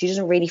she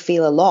doesn't really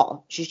feel a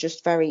lot. She's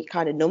just very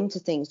kind of numb to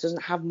things,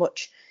 doesn't have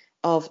much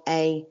of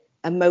a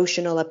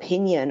emotional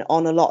opinion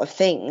on a lot of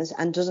things,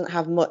 and doesn't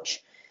have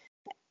much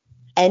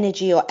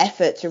energy or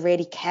effort to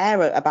really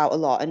care about a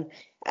lot.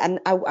 And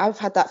I've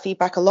had that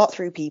feedback a lot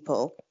through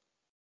people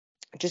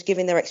just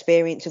giving their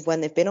experience of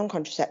when they've been on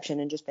contraception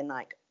and just been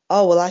like,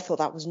 oh, well, I thought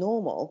that was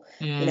normal,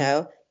 you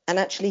know, and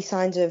actually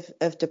signs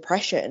of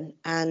depression.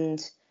 And,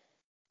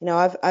 you know,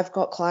 I've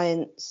got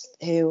clients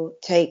who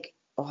take,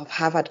 or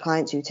have had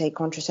clients who take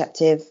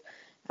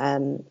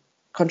hormonal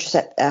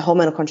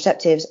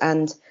contraceptives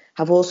and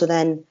have also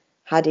then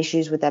had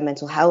issues with their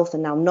mental health.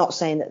 And now I'm not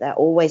saying that they're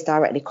always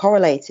directly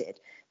correlated,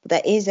 but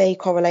there is a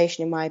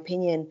correlation, in my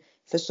opinion,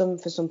 for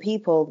some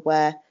people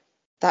where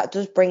that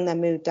does bring their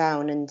mood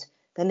down, and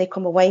then they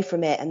come away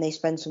from it and they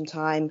spend some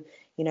time,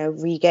 you know,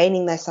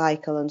 regaining their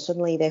cycle, and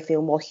suddenly they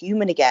feel more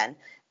human again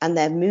and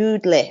their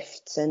mood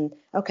lifts. And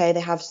okay,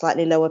 they have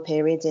slightly lower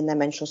periods in their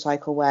menstrual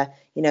cycle where,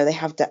 you know, they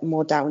have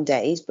more down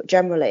days, but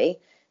generally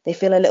they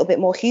feel a little bit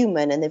more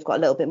human and they've got a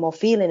little bit more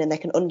feeling and they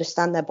can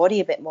understand their body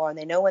a bit more, and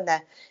they know when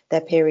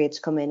their periods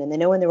come in and they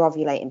know when they're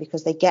ovulating,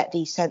 because they get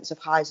these sense of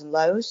highs and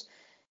lows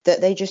that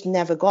they just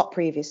never got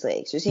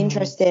previously. So it's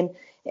interesting,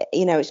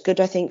 you know, it's good,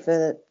 I think,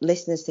 for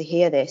listeners to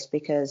hear this,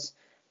 because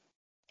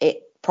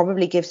it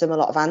probably gives them a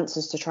lot of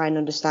answers to try and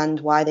understand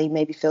why they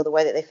maybe feel the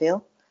way that they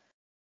feel.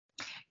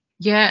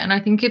 Yeah, and I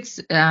think it's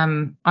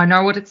I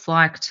know what it's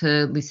like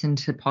to listen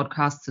to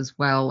podcasts as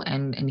well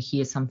and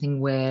hear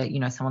something where, you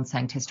know, someone's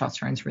saying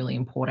testosterone is really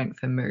important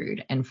for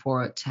mood, and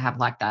for it to have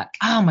like that,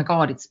 oh my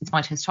God, it's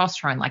my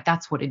testosterone, like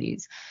that's what it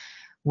is.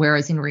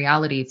 Whereas in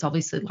reality, it's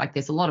obviously like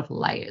there's a lot of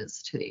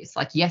layers to this.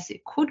 Like, yes,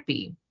 it could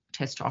be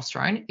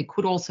testosterone. It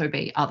could also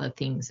be other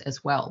things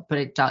as well. But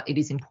it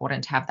is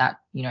important to have that,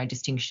 you know,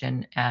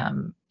 distinction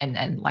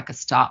and like a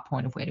start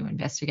point of where to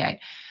investigate.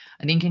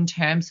 I think in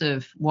terms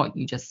of what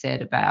you just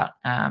said about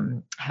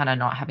Hannah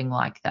not having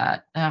like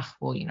that,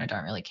 well, you know,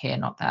 don't really care,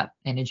 not that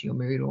energy or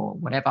mood or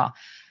whatever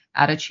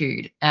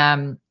attitude.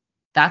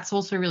 That's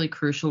also really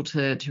crucial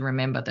to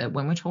remember that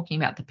when we're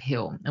talking about the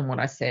pill and what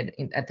I said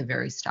at the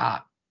very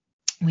start,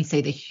 we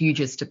see the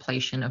hugest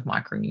depletion of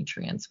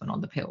micronutrients when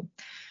on the pill.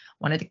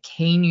 One of the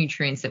key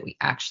nutrients that we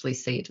actually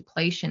see a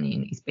depletion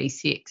in is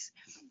B6.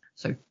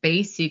 So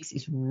B6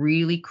 is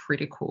really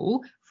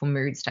critical for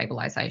mood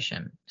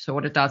stabilization. So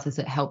what it does is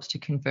it helps to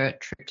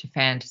convert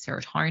tryptophan to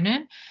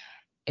serotonin.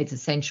 It's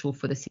essential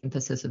for the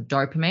synthesis of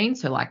dopamine.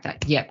 So like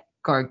that, yep,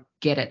 go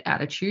get it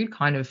attitude,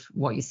 kind of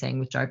what you're seeing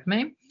with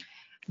dopamine,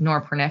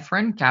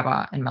 norepinephrine,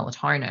 GABA, and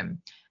melatonin.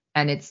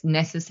 And it's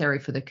necessary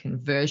for the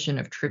conversion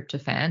of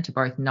tryptophan to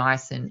both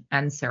niacin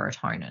and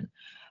serotonin.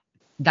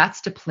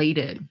 That's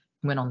depleted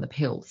when on the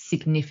pill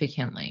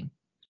significantly.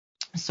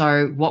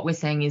 So what we're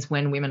saying is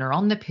when women are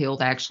on the pill,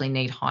 they actually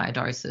need higher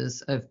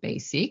doses of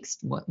B6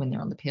 when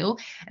they're on the pill,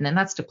 and then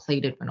that's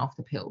depleted when off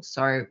the pill.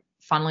 So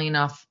funnily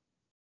enough,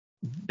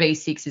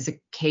 B6 is a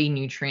key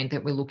nutrient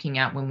that we're looking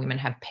at when women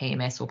have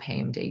PMS or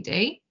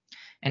PMDD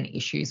and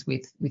issues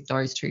with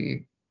those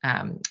two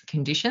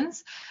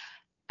conditions.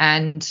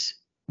 And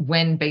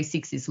when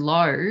B6 is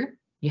low,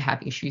 you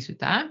have issues with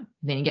that.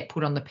 Then you get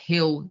put on the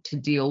pill to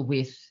deal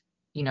with,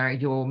 you know,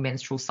 your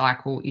menstrual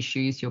cycle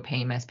issues, your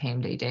PMS,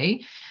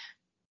 PMDD.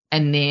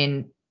 And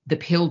then the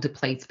pill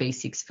depletes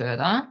B6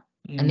 further.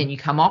 And then you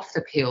come off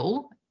the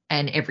pill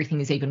and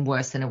everything is even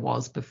worse than it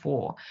was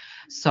before.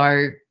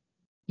 So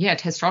yeah,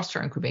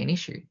 testosterone could be an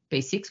issue.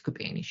 B6 could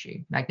be an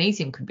issue.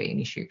 Magnesium could be an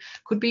issue.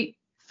 Could be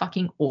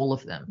fucking all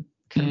of them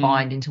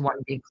combined into one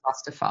big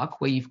clusterfuck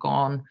where you've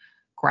gone,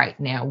 great,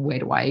 now where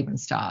do I even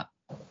start?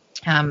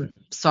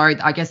 So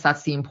I guess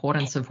that's the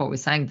importance of what we're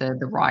saying, the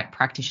right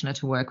practitioner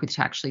to work with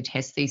to actually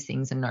test these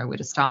things and know where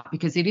to start,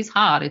 because it is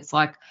hard. It's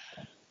like,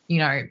 you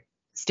know,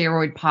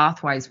 steroid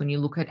pathways, when you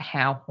look at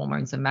how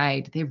hormones are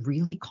made, they're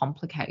really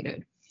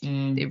complicated.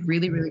 They're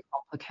really, really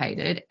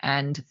complicated.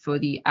 And for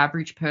the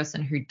average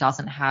person who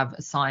doesn't have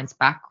a science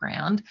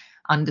background,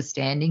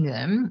 understanding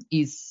them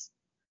is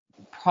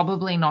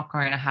probably not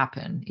going to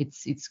happen.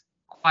 It's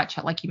quite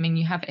like,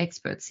 you have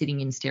experts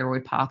sitting in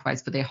steroid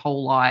pathways for their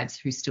whole lives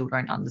who still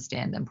don't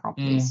understand them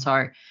properly.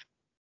 So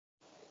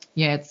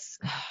yeah,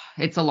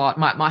 it's a lot.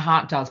 My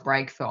heart does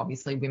break for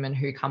obviously women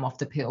who come off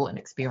the pill and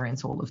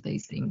experience all of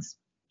these things.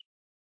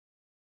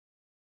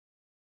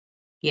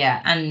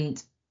 Yeah,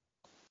 and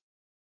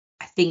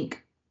I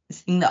think the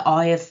thing that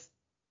I have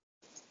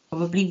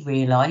probably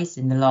realised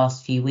in the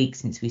last few weeks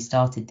since we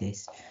started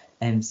this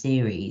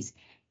series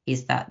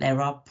is that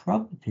there are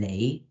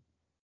probably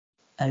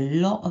a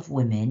lot of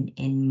women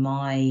in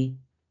my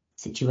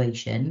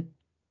situation,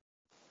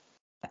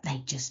 but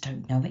they just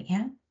don't know it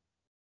yet.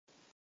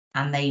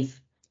 And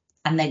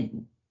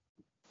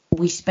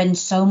we spend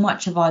so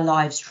much of our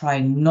lives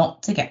trying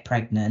not to get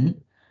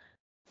pregnant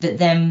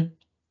that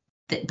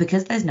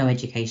because there's no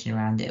education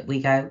around it,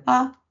 we go,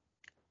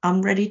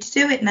 I'm ready to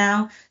do it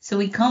now. So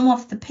we come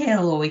off the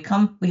pill, or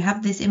we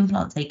have this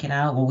implant taken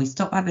out, or we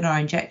stop having our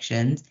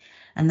injections,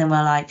 and then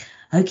we're like,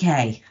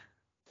 okay,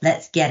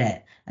 let's get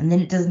it. And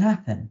then it doesn't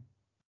happen.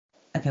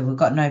 Okay, I've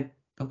got no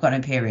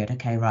period.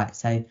 Okay, right.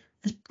 So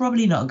that's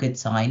probably not a good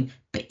sign.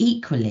 But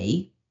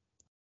equally,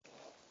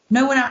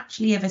 no one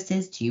actually ever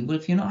says to you, well,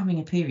 if you're not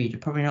having a period, you're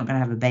probably not going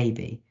to have a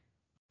baby.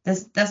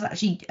 That's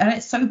actually, and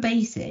it's so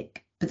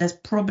basic, but that's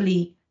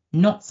probably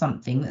not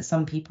something that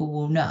some people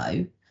will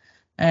know.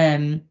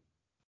 And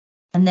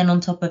then on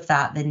top of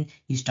that, then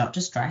you start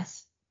to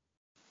stress.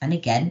 And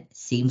again, it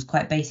seems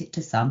quite basic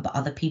to some, but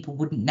other people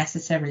wouldn't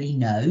necessarily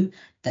know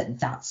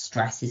that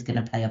stress is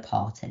going to play a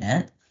part in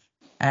it.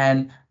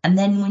 And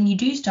then when you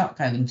do start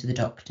going to the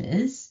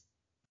doctors,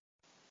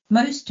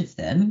 most of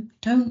them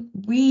don't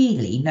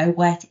really know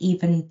where to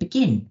even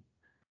begin.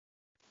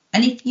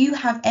 And if you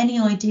have any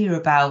idea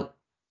about,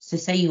 so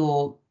say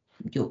you're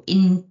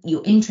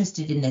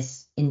interested in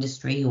this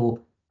industry, or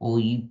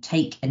you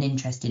take an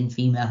interest in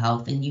female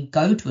health and you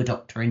go to a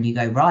doctor and you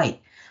go, right,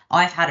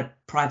 I've had a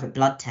private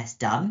blood test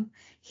done.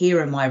 Here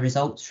are my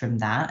results from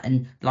that.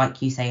 And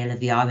like you say,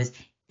 Olivia, I was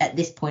at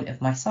this point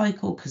of my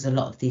cycle, because a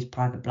lot of these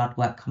private blood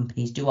work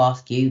companies do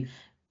ask you,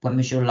 when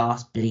was your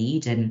last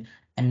bleed, and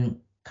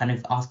kind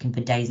of asking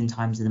for days and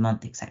times of the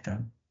month,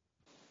 etc.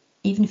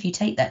 Even if you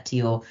take that to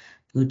your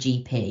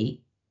GP,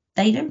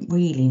 they don't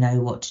really know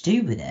what to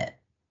do with it.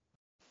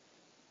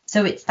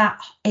 So it's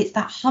that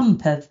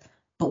hump of,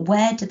 but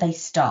where do they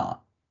start?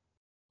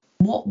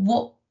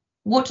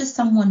 What does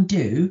someone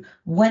do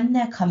when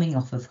they're coming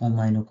off of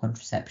hormonal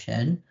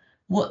contraception?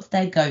 What's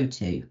their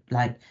go-to?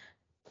 Like,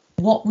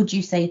 what would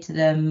you say to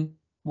them?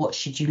 What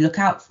should you look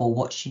out for?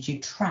 What should you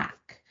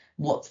track?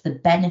 What's the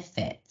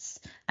benefits?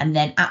 And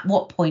then at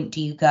what point do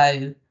you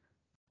go,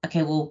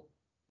 okay, well,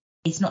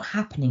 it's not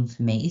happening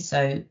for me,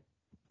 so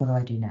what do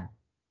I do now?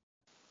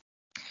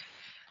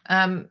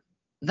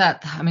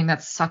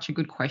 That's such a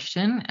good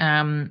question.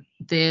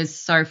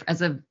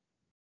 As a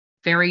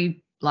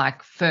very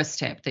first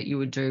step that you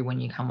would do when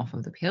you come off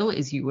of the pill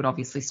is you would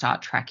obviously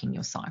start tracking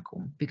your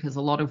cycle, because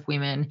a lot of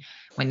women,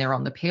 when they're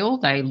on the pill,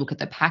 they look at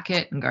the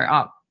packet and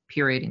go,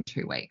 period in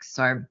 2 weeks.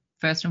 So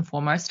first and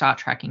foremost, start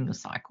tracking your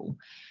cycle.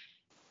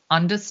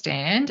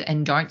 Understand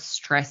and don't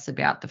stress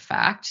about the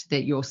fact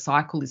that your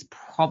cycle is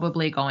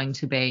probably going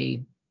to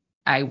be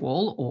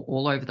AWOL or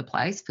all over the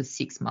place for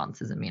 6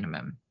 months as a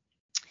minimum.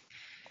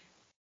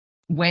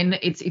 When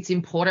it's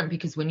important,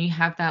 because when you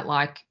have that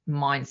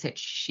mindset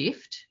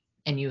shift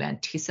and you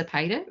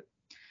anticipate it,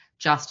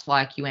 just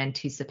like you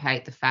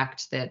anticipate the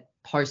fact that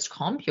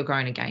post-comp you're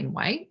going to gain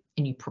weight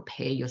and you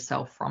prepare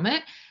yourself from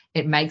it,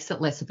 it makes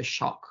it less of a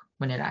shock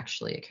when it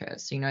actually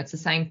occurs. So, it's the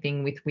same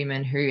thing with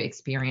women who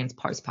experience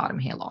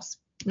postpartum hair loss.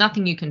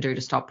 Nothing you can do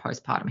to stop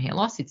postpartum hair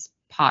loss. It's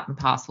part and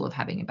parcel of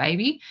having a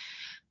baby.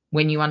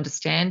 When you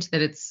understand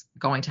that it's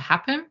going to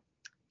happen,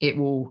 it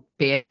will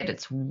be at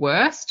its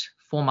worst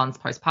 4 months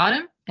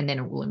postpartum, and then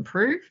it will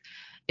improve.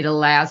 It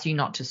allows you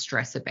not to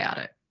stress about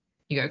it.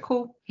 You go,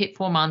 cool, hit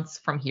 4 months,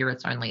 from here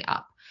it's only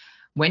up.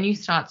 When you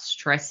start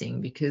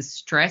stressing, because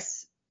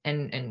stress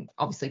and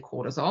obviously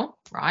cortisol,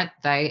 right,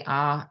 they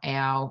are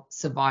our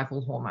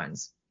survival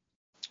hormones.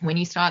 When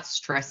you start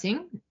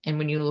stressing, and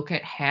when you look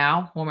at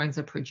how hormones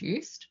are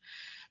produced,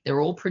 they're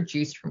all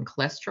produced from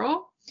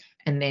cholesterol.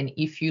 And then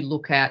if you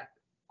look at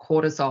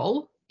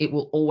cortisol, it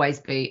will always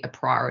be a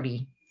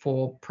priority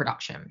for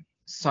production.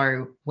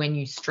 So when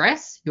you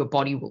stress, your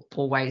body will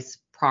always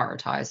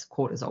prioritize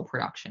cortisol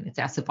production. It's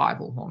our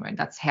survival hormone.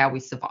 That's how we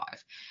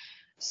survive.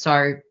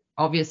 So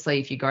obviously,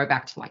 if you go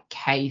back to like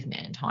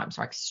caveman times,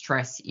 like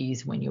stress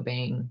is when you're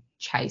being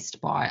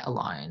chased by a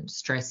lion.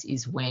 Stress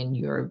is when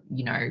you're,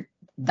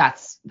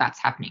 that's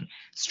happening.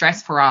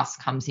 Stress for us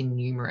comes in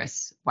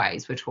numerous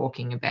ways. We're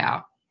talking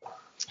about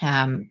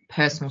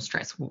personal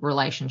stress,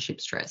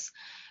 relationship stress,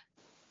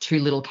 too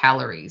little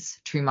calories,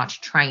 too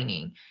much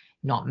training,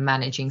 not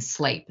managing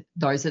sleep.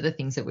 Those are the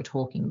things that we're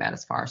talking about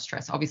as far as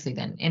stress. Obviously,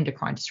 then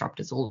endocrine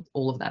disruptors,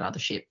 all of that other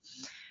shit.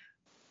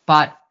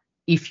 But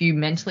if you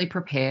mentally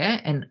prepare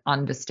and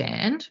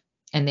understand,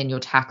 and then you're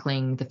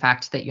tackling the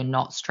fact that you're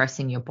not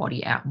stressing your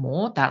body out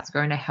more, that's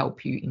going to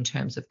help you in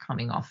terms of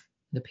coming off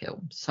the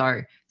pill.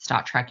 So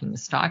start tracking the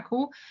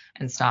cycle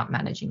and start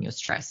managing your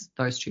stress.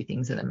 Those two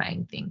things are the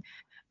main thing.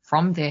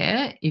 From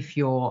there, if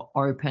you're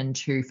open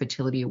to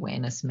fertility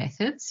awareness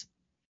methods,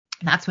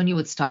 that's when you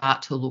would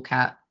start to look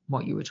at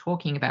what you were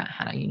talking about,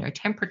 Hannah,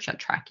 temperature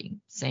tracking,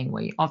 seeing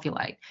where you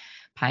ovulate,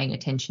 paying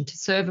attention to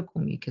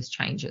cervical mucus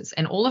changes.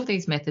 And all of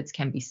these methods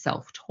can be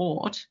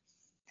self-taught,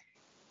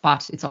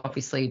 but it's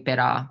obviously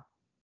better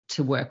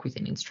to work with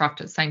an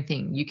instructor. Same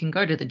thing, you can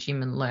go to the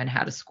gym and learn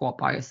how to squat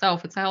by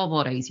yourself. It's a hell of a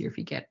lot easier if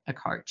you get a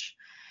coach.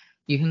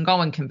 You can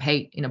go and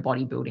compete in a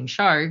bodybuilding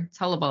show. It's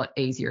a hell of a lot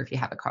easier if you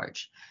have a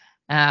coach.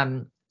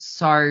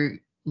 So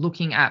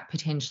looking at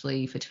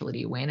potentially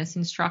fertility awareness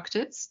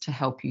instructors to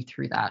help you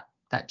through that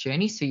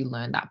journey, so you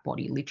learn that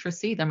body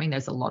literacy. I mean,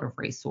 there's a lot of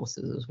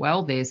resources as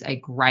well. There's a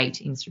great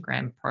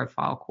Instagram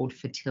profile called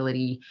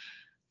Fertility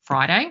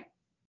Friday.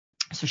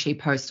 So she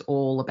posts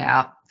all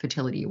about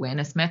fertility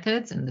awareness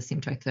methods and the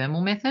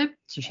symptothermal method.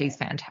 So she's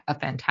a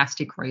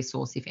fantastic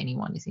resource if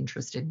anyone is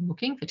interested in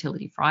looking.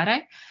 Fertility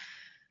Friday.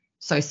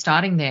 So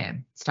starting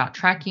there, start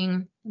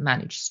tracking,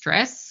 manage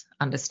stress,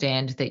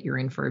 understand that you're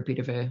in for a bit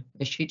of a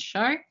shit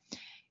show,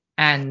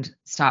 and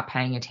start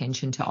paying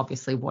attention to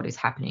obviously what is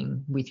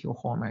happening with your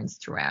hormones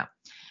throughout.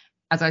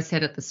 As I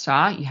said at the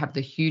start, you have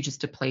the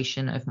hugest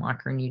depletion of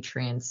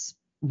micronutrients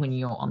when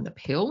you're on the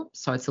pill.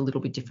 So it's a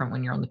little bit different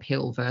when you're on the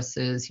pill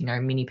versus,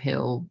 mini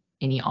pill,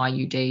 any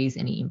IUDs,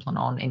 any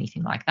implant,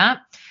 anything like that.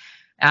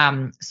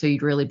 So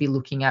you'd really be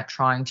looking at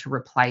trying to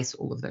replace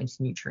all of those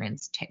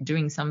nutrients,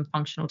 doing some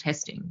functional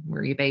testing,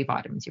 where your B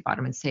vitamins, your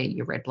vitamin C,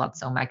 your red blood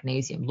cell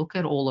magnesium, look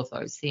at all of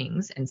those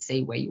things and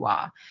see where you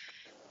are.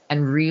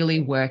 And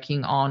really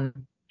working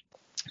on,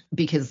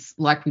 because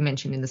like we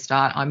mentioned in the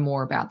start, I'm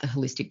more about the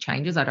holistic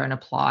changes. I don't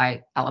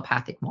apply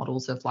allopathic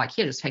models of like,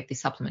 here, just take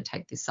this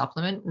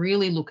supplement.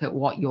 Really look at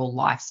what your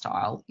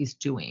lifestyle is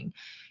doing.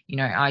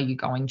 Are you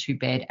going to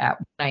bed at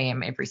 1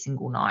 a.m. every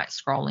single night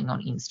scrolling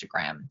on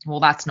Instagram? Well,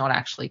 that's not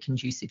actually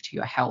conducive to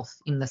your health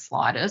in the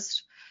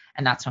slightest,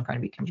 and that's not going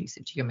to be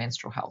conducive to your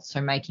menstrual health.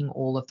 So making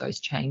all of those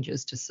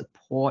changes to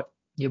support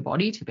your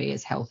body to be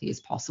as healthy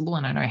as possible.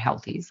 And I know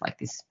healthy is like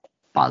this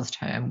buzz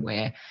term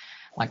where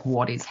like,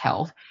 what is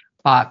health?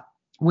 But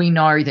we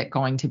know that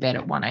going to bed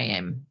at 1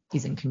 a.m.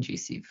 isn't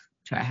conducive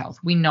to our health.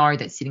 We know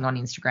that sitting on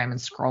Instagram and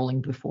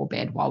scrolling before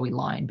bed while we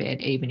lie in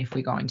bed, even if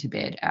we're going to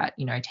bed at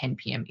 10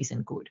 p.m.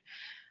 isn't good.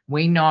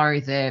 We know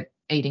that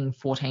eating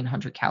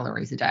 1,400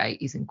 calories a day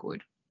isn't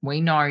good.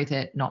 We know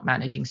that not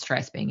managing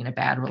stress, being in a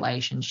bad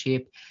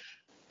relationship,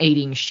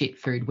 eating shit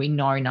food, we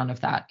know none of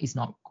that is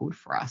not good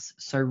for us.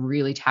 So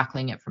really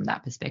tackling it from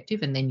that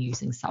perspective, and then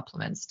using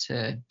supplements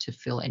to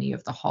fill any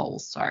of the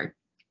holes. So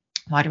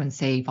vitamin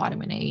C,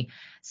 vitamin E,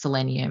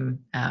 selenium.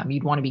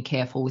 You'd want to be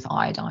careful with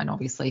iodine,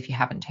 obviously, if you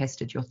haven't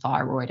tested your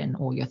thyroid and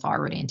all your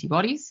thyroid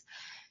antibodies.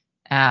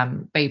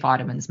 B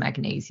vitamins,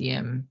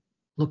 magnesium,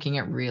 looking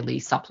at really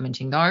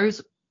supplementing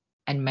those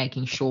and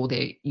making sure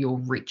that you're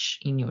rich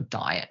in your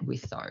diet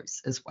with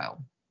those as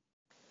well.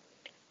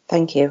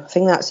 Thank you. I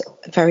think that's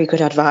very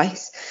good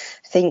advice.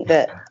 I think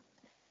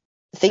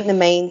the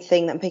main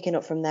thing that I'm picking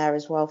up from there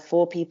as well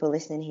for people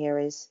listening here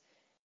is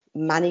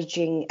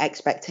managing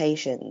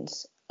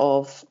expectations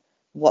of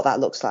what that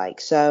looks like.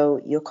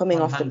 So you're coming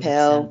 100%. Off the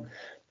pill,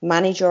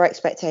 manage your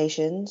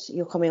expectations.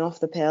 You're coming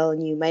off the pill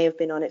and you may have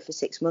been on it for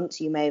 6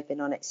 months, you may have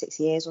been on it 6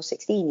 years or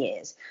 16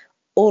 years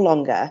or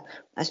longer.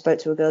 I spoke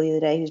to a girl the other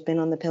day who's been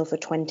on the pill for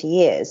 20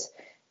 years.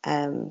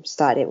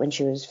 Started it when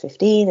she was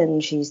 15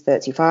 and she's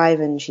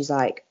 35 and she's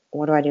like,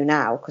 what do I do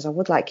now? Because I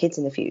would like kids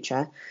in the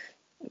future.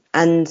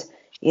 And,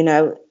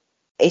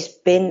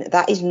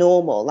 that is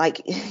normal.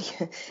 Like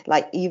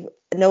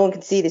no one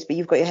can see this, but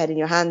you've got your head in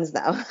your hands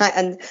now.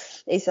 And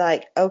it's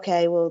like,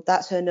 okay, well,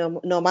 that's her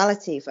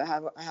normality for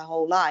her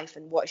whole life.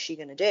 And what is she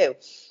going to do?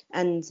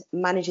 And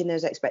managing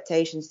those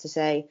expectations to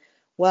say,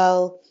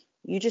 well,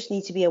 you just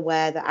need to be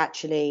aware that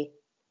actually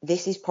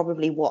this is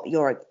probably what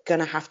you're going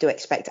to have to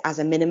expect as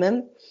a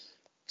minimum.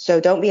 So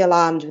don't be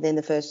alarmed within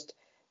the first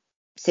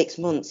 6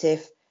 months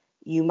if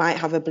you might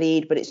have a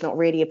bleed, but it's not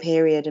really a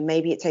period, and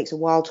maybe it takes a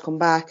while to come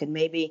back, and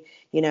maybe,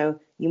 you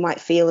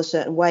might feel a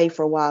certain way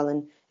for a while,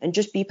 and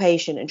just be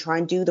patient and try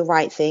and do the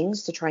right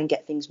things to try and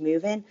get things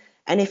moving.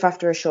 And if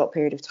after a short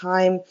period of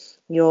time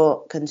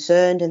you're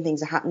concerned and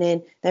things are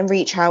happening, then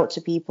reach out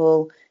to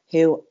people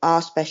who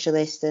are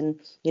specialists, and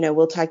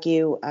we'll tag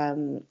you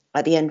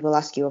at the end. We'll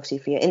ask you obviously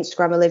for your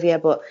Instagram, Olivia,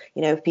 but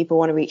if people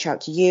want to reach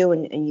out to you,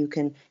 and you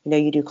can,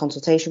 you do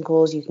consultation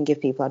calls, you can give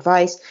people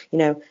advice,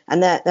 and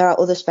there are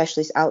other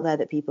specialists out there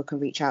that people can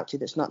reach out to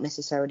that's not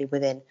necessarily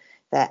within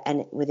the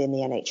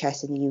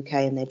NHS in the UK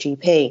and their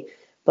GP.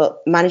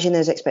 But managing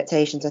those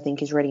expectations, I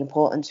think, is really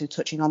important. So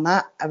touching on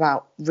that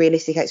about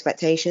realistic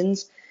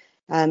expectations,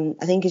 I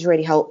think is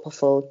really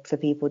helpful for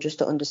people just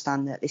to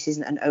understand that this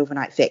isn't an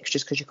overnight fix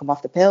just because you come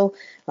off the pill.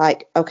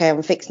 Like, okay,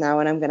 I'm fixed now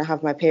and I'm going to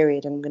have my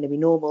period and I'm going to be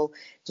normal.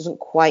 It doesn't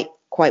quite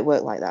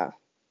work like that.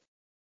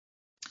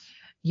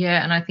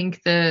 Yeah, and I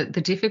think the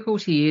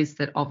difficulty is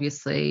that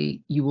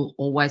obviously you will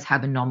always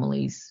have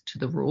anomalies to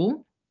the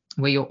rule,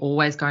 where you're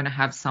always going to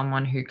have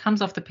someone who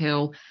comes off the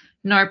pill,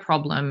 no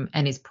problem,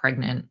 and is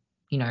pregnant,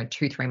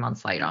 2-3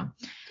 months later.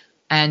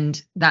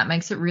 And that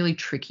makes it really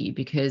tricky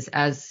because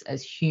as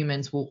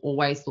humans, we'll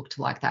always look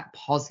to like that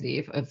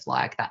positive of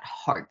like that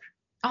hope.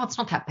 Oh, it's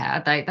not that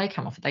bad. They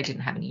come off it. They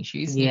didn't have any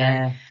issues.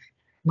 Yeah.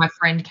 My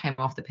friend came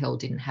off the pill,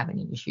 didn't have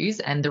any issues.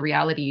 And the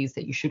reality is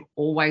that you should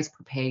always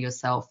prepare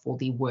yourself for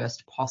the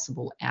worst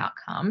possible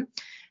outcome.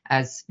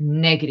 As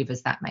negative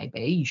as that may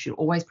be, you should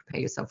always prepare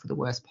yourself for the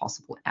worst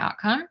possible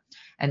outcome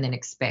and then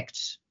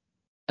expect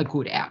a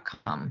good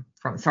outcome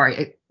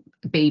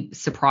be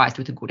surprised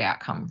with a good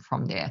outcome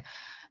from there.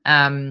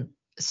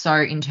 So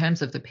in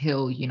terms of the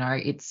pill,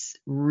 it's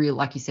real,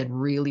 like you said,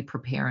 really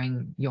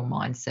preparing your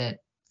mindset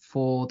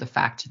for the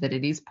fact that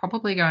it is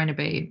probably going to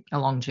be a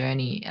long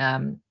journey.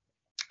 And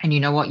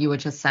what you were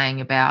just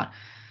saying about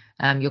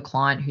your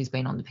client who's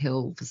been on the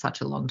pill for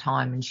such a long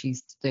time, and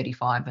she's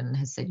 35 and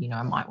has said,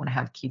 I might want to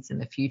have kids in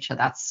the future.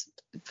 That's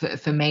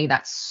for me,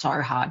 that's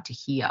so hard to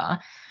hear,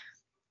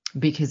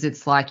 because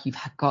it's like you've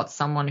got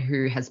someone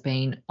who has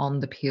been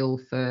on the pill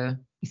for,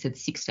 you said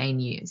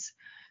 16 years.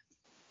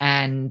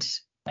 And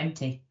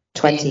 20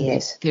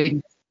 years.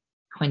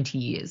 20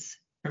 years.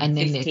 From and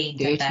then 15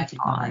 they're to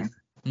 35.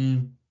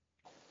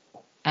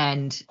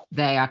 And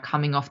they are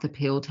coming off the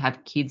pill to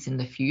have kids in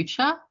the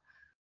future.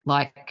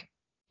 Like,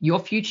 your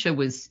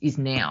future is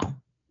now.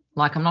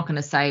 Like, I'm not going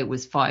to say it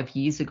was 5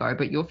 years ago,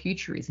 but your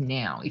future is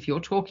now. If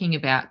you're talking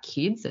about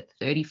kids at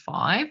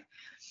 35,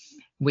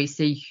 we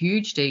see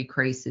huge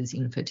decreases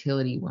in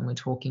fertility when we're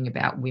talking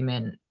about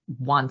women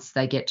once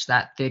they get to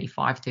that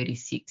 35,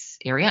 36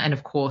 area. And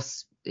of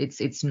course,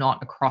 it's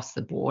not across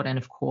the board. And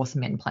of course,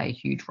 men play a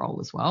huge role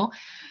as well.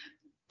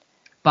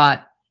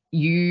 But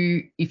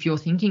if you're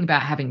thinking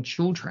about having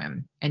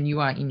children and you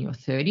are in your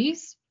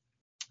 30s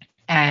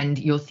and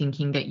you're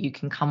thinking that you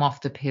can come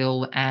off the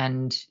pill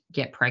and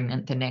get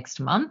pregnant the next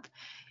month,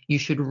 you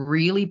should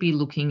really be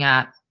looking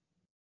at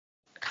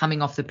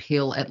coming off the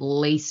pill at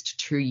least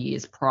 2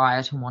 years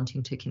prior to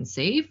wanting to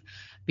conceive.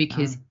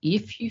 Because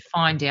if you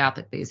find out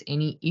that there's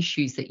any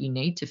issues that you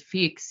need to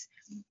fix,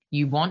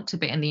 you want to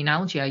be, and the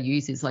analogy I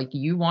use is like,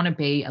 you want to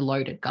be a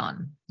loaded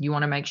gun. You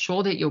want to make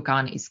sure that your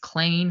gun is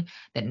clean,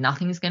 that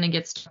nothing's going to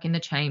get stuck in the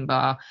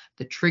chamber,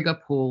 the trigger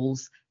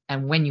pulls,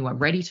 and when you are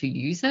ready to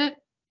use it,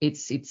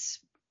 it's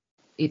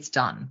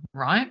done,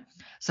 right?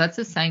 So that's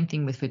the same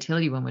thing with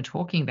fertility when we're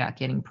talking about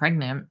getting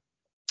pregnant.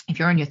 If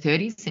you're in your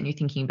 30s and you're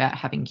thinking about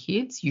having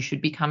kids, you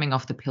should be coming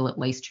off the pill at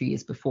least 2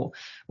 years before.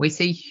 We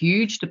see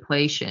huge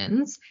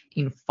depletions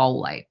in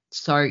folate.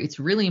 So it's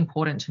really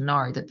important to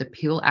know that the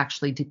pill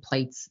actually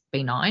depletes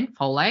B9,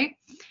 folate.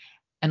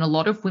 And a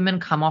lot of women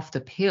come off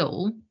the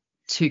pill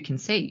to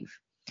conceive.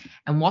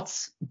 And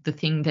what's the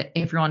thing that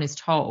everyone is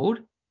told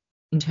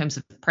in terms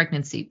of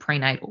pregnancy,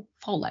 prenatal?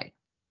 Folate.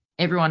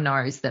 Everyone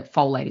knows that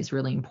folate is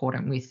really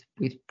important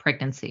with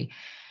pregnancy.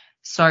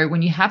 So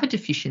when you have a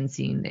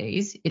deficiency in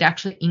these, it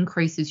actually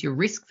increases your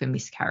risk for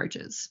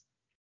miscarriages.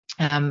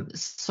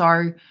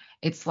 So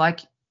it's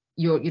like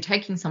you're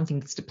taking something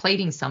that's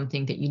depleting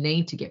something that you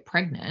need to get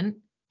pregnant,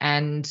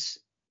 and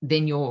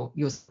then you're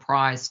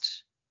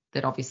surprised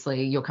that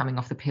obviously you're coming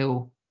off the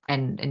pill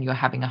and you're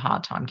having a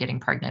hard time getting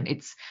pregnant.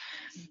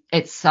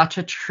 It's such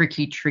a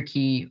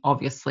tricky,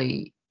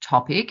 obviously,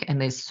 topic,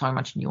 and there's so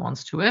much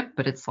nuance to it.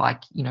 But it's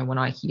like, when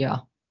I hear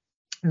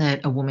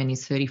that a woman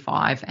is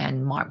 35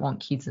 and might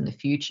want kids in the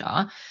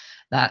future,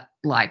 that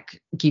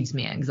like gives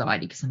me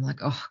anxiety, because I'm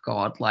like, oh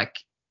God, like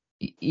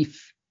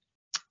if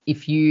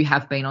you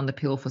have been on the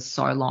pill for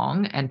so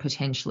long and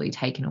potentially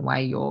taken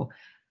away your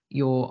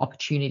your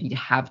opportunity to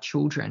have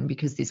children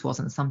because this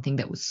wasn't something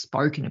that was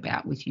spoken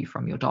about with you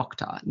from your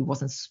doctor. It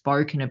wasn't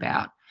spoken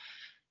about,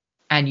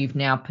 and you've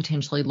now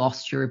potentially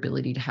lost your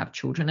ability to have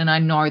children. And I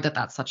know that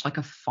that's such like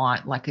a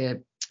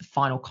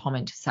final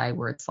comment to say,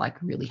 where it's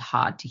like really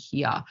hard to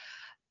hear,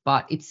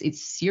 but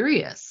it's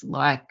serious.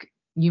 Like,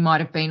 you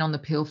might have been on the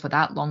pill for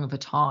that long of a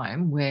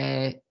time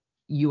where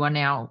you are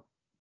now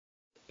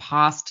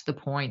past the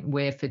point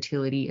where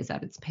fertility is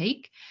at its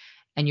peak,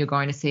 and you're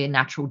going to see a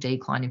natural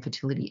decline in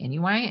fertility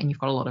anyway, and you've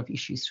got a lot of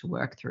issues to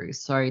work through.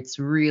 So it's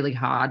really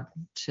hard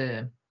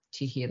to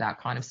hear that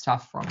kind of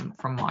stuff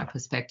from my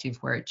perspective,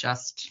 where it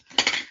just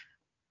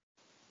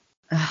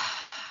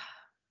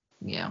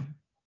yeah.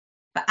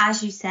 But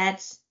as you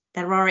said,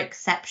 there are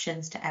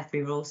exceptions to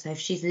every rule. So if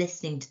she's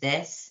listening to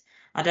this,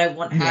 I don't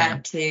want her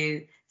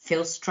to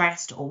feel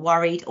stressed or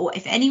worried, or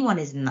if anyone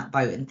is in that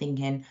boat and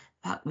thinking,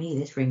 fuck me,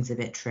 this rings a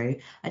bit true,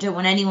 I don't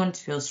want anyone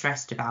to feel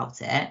stressed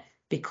about it,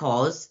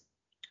 because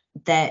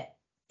there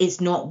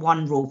is not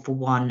one rule for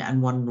one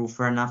and one rule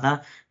for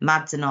another.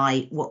 Mads and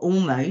I were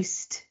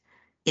almost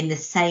in the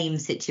same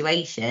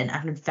situation and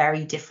had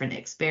very different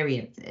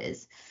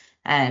experiences.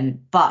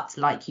 But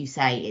like you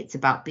say, it's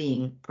about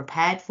being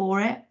prepared for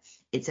it.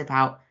 It's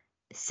about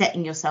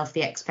setting yourself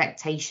the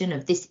expectation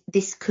of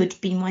this could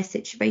be my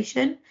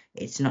situation.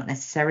 It's not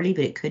necessarily,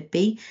 but it could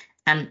be.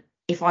 And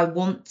if I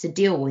want to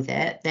deal with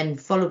it, then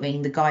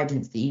following the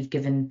guidance that you've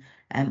given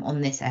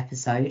on this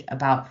episode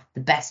about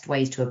the best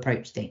ways to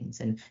approach things,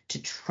 and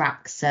to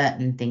track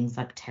certain things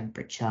like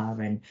temperature,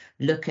 and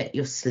look at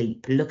your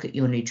sleep, look at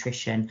your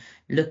nutrition,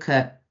 look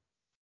at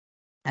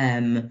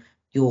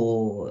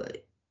your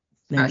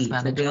maybe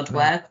it's your blood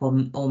work,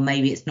 or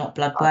maybe it's not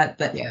blood work,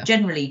 but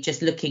generally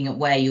just looking at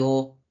where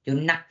your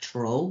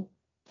natural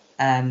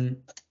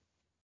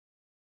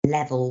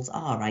levels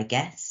are, I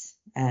guess,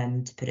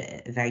 to put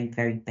it very,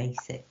 very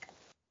basic.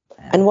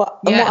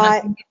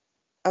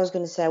 I was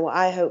going to say, what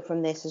I hope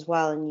from this as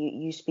well, and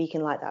you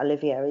speaking like that,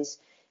 Olivia, is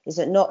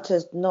that not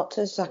to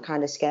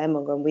kind of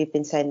scaremonger, and we've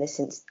been saying this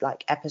since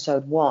like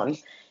episode 1.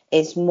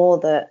 It's more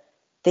that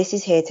this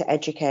is here to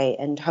educate,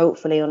 and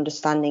hopefully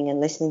understanding and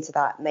listening to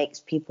that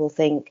makes people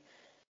think.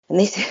 And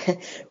this,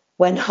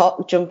 we're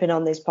not jumping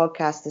on this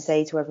podcast to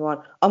say to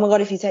everyone, oh my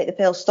God, if you take the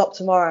pill, stop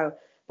tomorrow.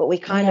 But we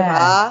kind of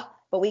are.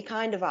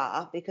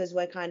 Because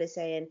we're kind of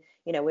saying,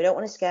 we don't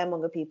want to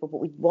scaremonger people, but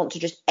we want to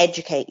just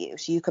educate you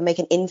so you can make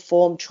an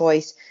informed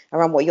choice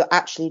around what you're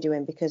actually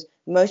doing. Because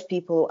most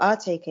people who are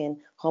taking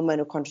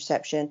hormonal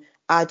contraception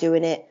are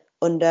doing it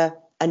under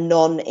a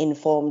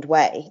non-informed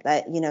way.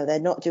 Like, they're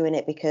not doing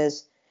it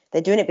because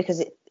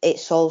it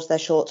solves their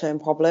short-term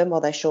problem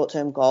or their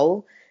short-term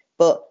goal,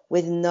 but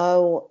with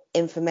no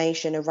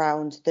information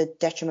around the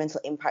detrimental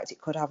impact it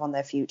could have on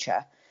their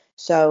future.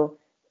 So,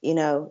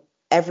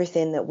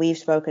 everything that we've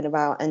spoken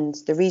about, and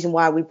the reason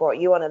why we brought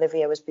you on,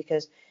 Olivia, was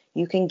because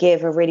you can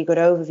give a really good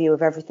overview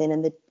of everything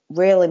and the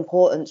real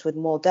importance with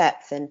more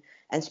depth and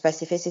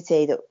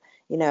specificity that,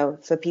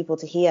 for people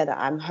to hear, that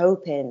I'm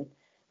hoping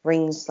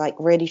rings like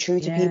really true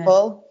to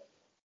people.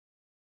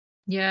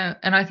 Yeah,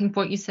 and I think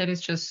what you said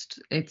is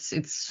just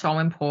it's so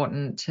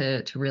important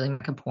to really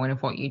make a point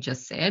of what you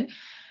just said.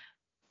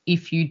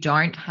 If you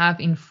don't have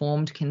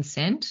informed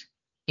consent,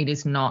 it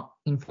is not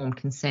informed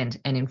consent,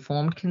 and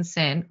informed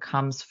consent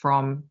comes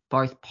from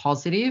both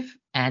positive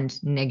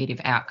and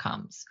negative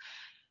outcomes.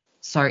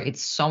 So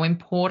it's so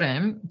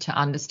important to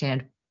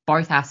understand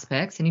both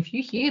aspects. And if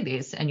you hear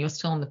this and you're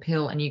still on the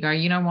pill and you go,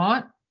 you know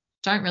what,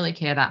 don't really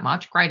care that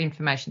much, great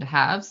information to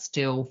have,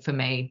 still for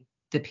me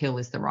the pill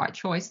is the right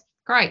choice,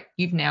 great,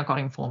 you've now got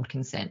informed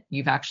consent.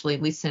 You've actually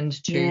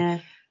listened to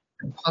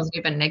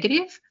positive and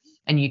negative,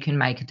 and you can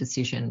make a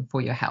decision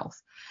for your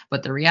health.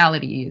 But the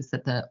reality is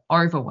that the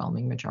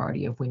overwhelming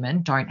majority of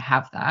women don't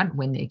have that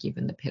when they're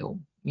given the pill.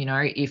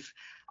 If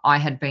I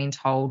had been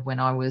told when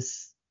I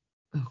was,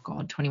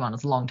 21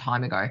 is a long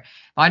time ago. If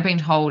I'd been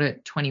told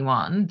at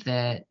 21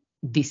 that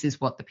this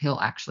is what the pill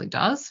actually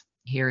does,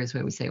 here is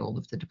where we see all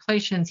of the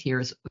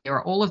depletions, there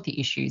are all of the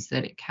issues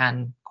that it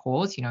can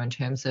cause, in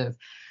terms of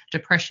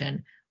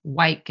depression,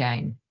 weight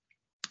gain,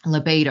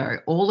 libido,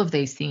 all of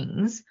these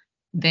things,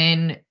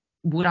 then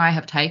would I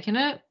have taken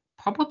it?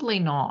 Probably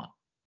not.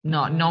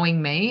 Not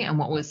knowing me and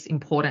what was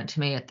important to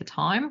me at the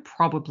time,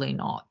 probably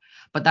not.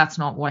 But that's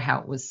not how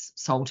it was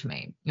sold to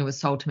me. It was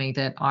sold to me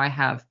that I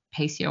have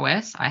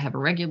PCOS, I have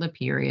irregular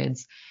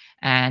periods,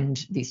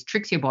 and this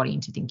tricks your body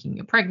into thinking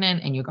you're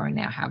pregnant and you're going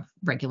to now have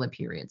regular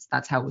periods.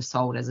 That's how it was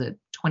sold as a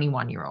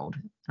 21-year-old.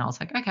 And I was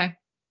like, okay,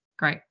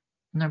 great.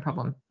 No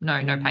problem.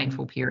 No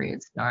painful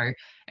periods, no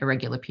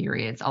irregular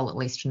periods. I'll at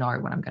least know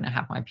when I'm going to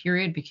have my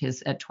period,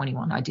 because at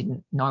 21, I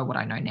didn't know what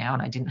I know now,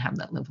 and I didn't have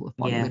that level of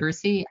body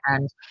literacy.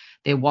 And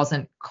there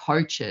wasn't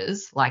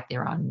coaches like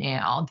there are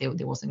now.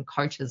 There wasn't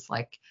coaches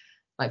like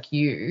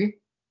you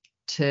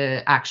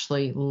to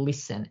actually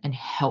listen and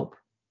help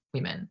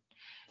women.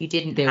 You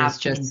didn't have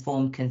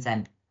informed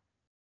consent.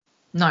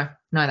 No,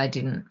 they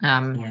didn't.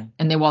 And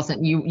there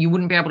wasn't, you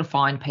wouldn't be able to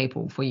find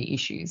people for your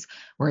issues,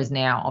 whereas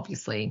now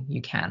obviously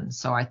you can.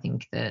 So I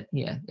think that,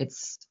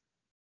 it's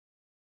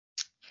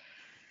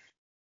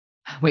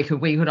We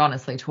could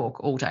honestly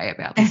talk all day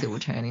about this. It will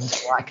turn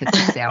into like a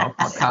 6-hour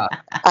podcast.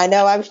 I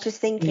know. I was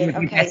just thinking,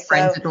 You'll be okay, best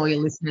friends with all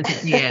your listeners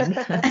at the end.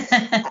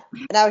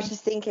 And I was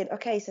just thinking,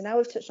 okay, so now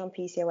we've touched on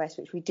PCOS,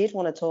 which we did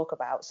want to talk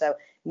about. So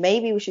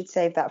maybe we should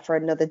save that for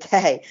another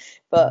day.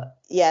 But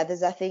yeah,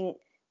 I think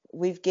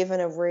we've given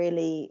a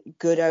really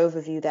good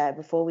overview there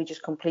before we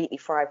just completely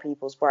fry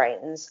people's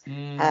brains.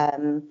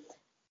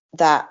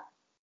 That,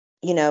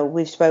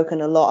 we've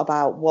spoken a lot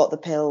about what the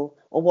pill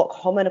or what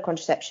hormonal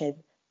contraception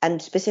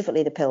and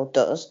specifically the pill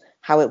does,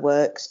 how it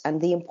works,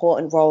 and the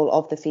important role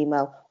of the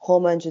female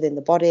hormones within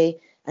the body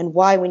and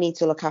why we need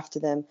to look after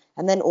them,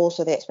 and then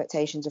also the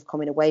expectations of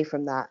coming away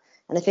from that.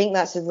 And I think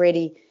that's a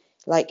really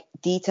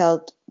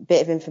detailed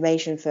bit of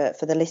information for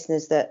the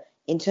listeners that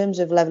in terms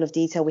of level of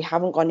detail, we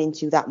haven't gone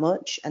into that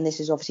much. And this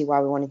is obviously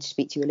why we wanted to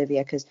speak to you,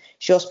 Olivia, because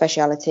it's your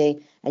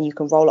speciality and you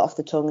can roll it off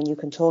the tongue and you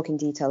can talk in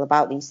detail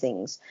about these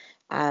things.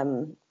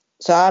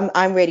 So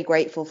I'm really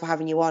grateful for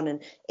having you on, and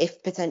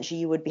if potentially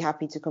you would be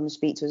happy to come and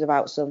speak to us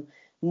about some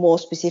more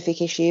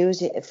specific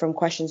issues from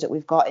questions that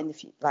we've got in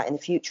the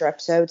future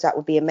episodes, that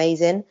would be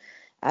amazing.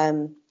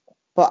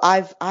 But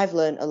I've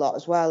learned a lot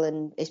as well,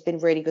 and it's been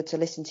really good to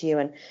listen to you.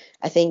 And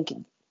I think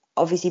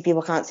obviously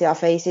people can't see our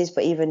faces,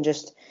 but even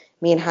just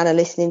me and Hannah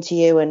listening to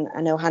you, and I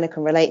know Hannah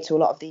can relate to a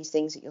lot of these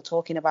things that you're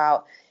talking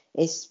about.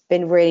 It's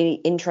been really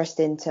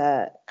interesting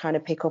to kind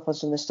of pick up on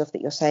some of the stuff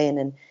that you're saying,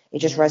 and it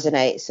just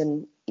resonates.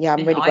 And yeah,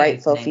 I'm really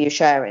grateful for you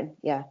sharing.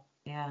 Yeah.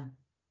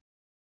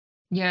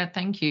 Yeah,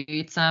 thank you.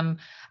 It's I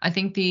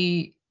think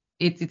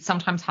it's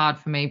sometimes hard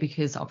for me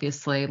because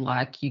obviously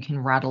you can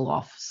rattle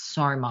off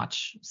so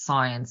much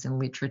science and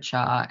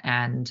literature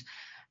and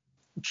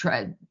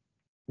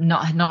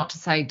not to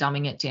say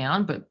dumbing it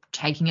down, but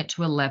taking it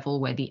to a level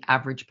where the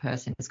average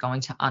person is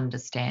going to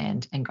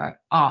understand and go,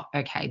 oh,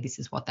 okay, this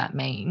is what that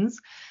means,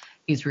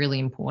 is really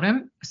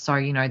important. So,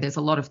 there's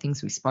a lot of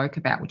things we spoke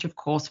about, which of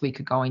course we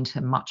could go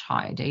into much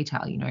higher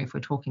detail. If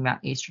we're talking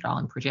about estradiol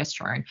and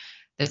progesterone,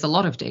 there's a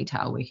lot of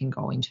detail we can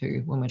go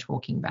into when we're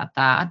talking about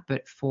that.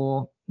 But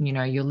for,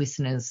 your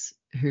listeners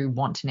who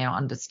want to now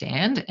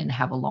understand and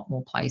have a lot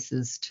more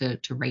places to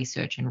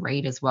research and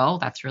read as well,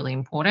 that's really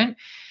important.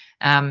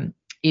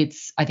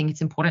 I think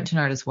it's important to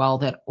note as well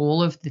that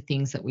all of the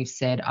things that we've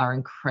said are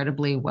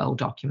incredibly well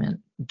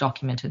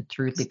documented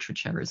through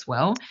literature as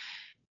well.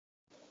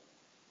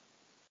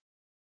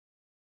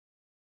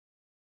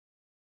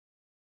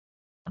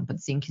 But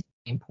zinc is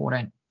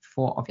important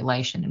for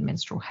ovulation and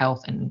menstrual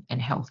health and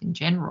health in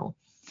general.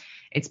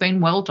 It's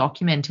been well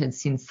documented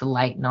since the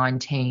late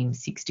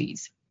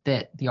 1960s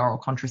that the oral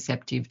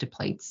contraceptive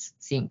depletes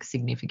zinc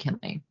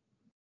significantly.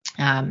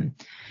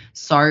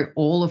 So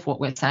all of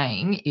what we're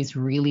saying is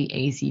really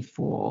easy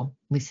for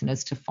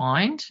listeners to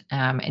find.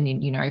 And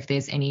then, if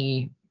there's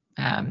any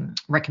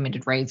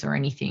recommended reads or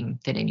anything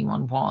that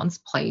anyone wants,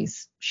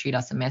 please shoot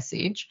us a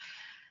message.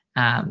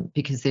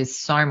 Because there's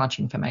so much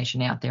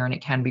information out there and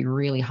it can be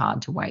really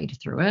hard to wade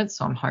through it.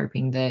 So I'm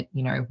hoping that,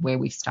 where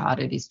we've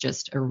started is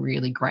just a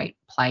really great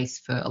place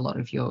for a lot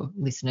of your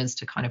listeners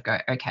to kind of go,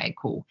 okay,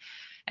 cool,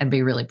 and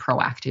be really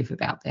proactive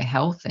about their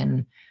health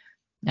and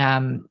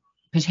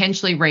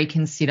potentially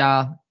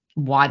reconsider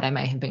why they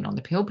may have been on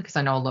the pill, because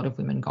I know a lot of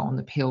women go on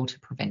the pill to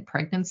prevent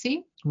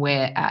pregnancy,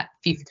 where at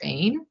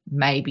 15,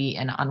 maybe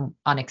an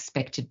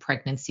unexpected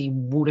pregnancy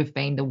would have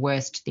been the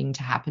worst thing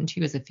to happen to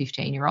you as a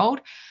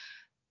 15-year-old.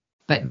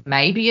 But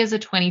maybe as a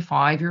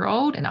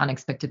 25-year-old, an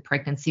unexpected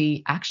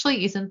pregnancy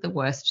actually isn't the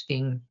worst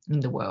thing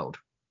in the world.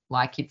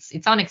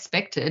 It's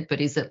unexpected,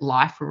 but is it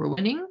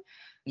life-ruining?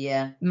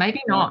 Yeah.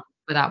 Maybe not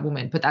for that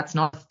woman, but that's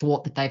not a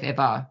thought that they've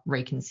ever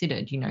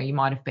reconsidered. You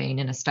might have been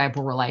in a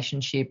stable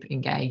relationship,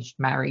 engaged,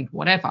 married,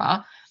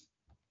 whatever,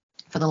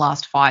 for the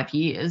last 5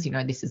 years.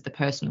 This is the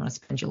person you want to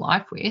spend your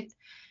life with.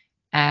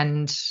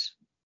 And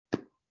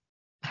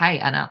hey,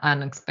 an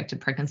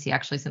unexpected pregnancy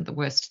actually isn't the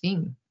worst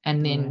thing.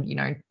 And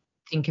then,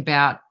 think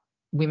about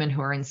women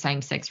who are in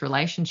same-sex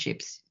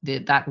relationships.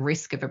 That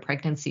risk of a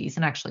pregnancy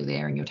isn't actually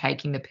there, and you're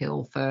taking the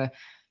pill for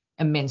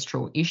a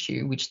menstrual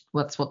issue, which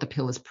that's what the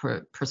pill is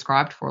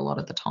prescribed for a lot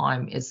of the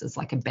time, is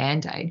like a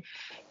Band-Aid.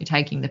 You're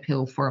taking the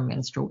pill for a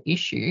menstrual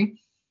issue,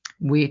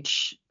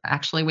 which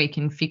actually we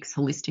can fix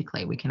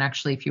holistically. We can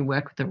actually, if you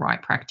work with the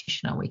right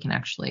practitioner, we can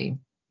actually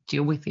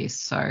deal with this.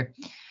 So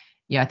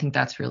yeah, I think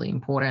that's really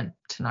important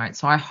to note.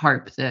 So I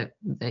hope that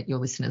your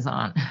listeners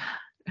aren't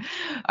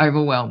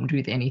overwhelmed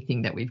with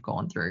anything that we've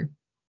gone through.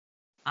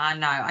 I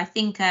know. I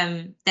think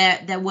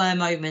there were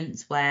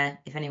moments where,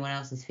 if anyone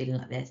else is feeling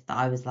like this, that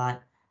I was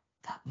like,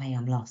 fuck me,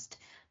 I'm lost.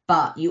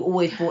 But you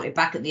always brought it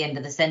back at the end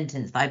of the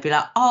sentence. That I'd be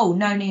like, oh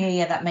no,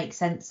 yeah, that makes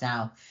sense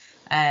now.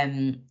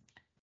 And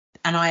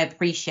I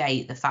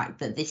appreciate the fact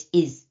that this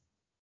is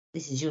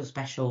your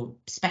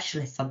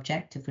specialist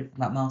subject, if we're talking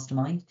about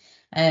mastermind.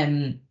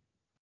 And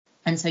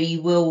so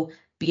you will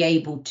be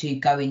able to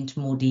go into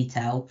more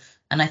detail.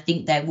 And I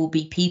think there will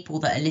be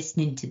people that are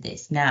listening to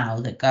this now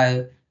that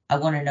go, I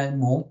want to know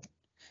more.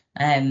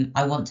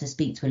 I want to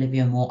speak to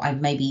Olivia more. I'd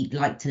maybe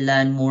like to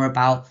learn more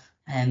about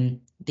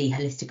the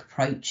holistic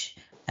approach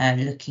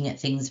looking at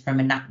things from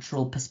a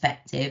natural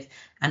perspective,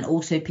 and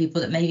also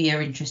people that maybe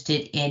are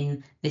interested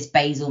in this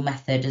basal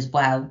method as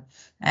well.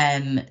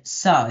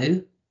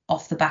 So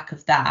off the back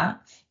of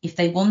that, if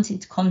they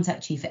wanted to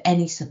contact you for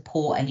any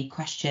support, any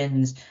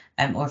questions,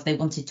 or if they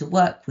wanted to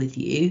work with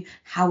you,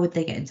 how would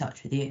they get in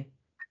touch with you?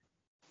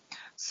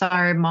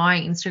 So my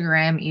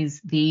Instagram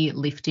is the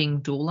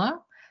Lifting Doula.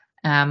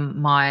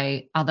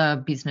 My other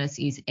business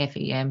is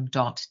fem.tek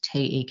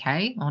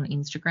on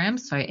Instagram.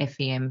 So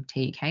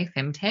FEMTEK,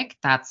 Femtech,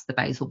 that's the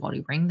basal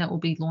body ring that we'll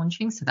be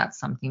launching. So that's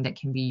something that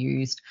can be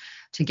used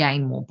to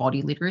gain more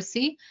body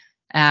literacy.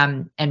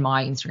 And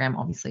my Instagram,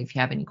 obviously, if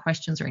you have any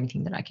questions or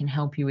anything that I can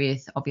help you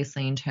with,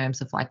 obviously in terms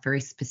of like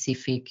very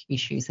specific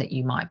issues that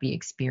you might be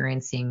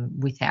experiencing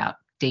without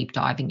deep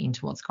diving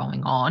into what's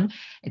going on,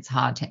 it's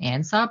hard to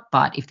answer.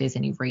 But if there's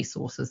any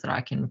resources that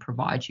I can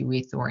provide you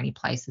with or any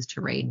places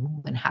to read,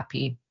 more than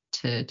happy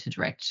to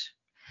direct.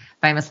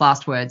 Famous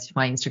last words,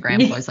 my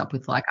Instagram blows up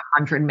with like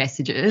 100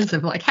 messages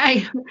of like,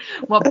 hey,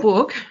 what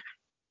book?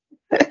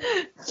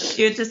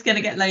 You're just going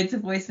to get loads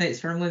of voice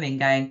notes from women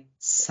going,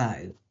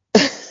 so.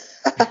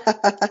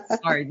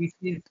 Sorry,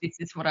 this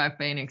is what I've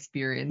been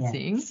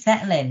experiencing. Yeah.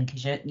 Settle in,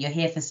 because you're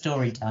here for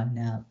story time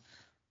now.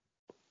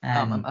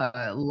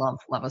 I love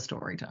a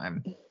story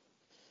time.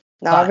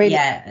 No,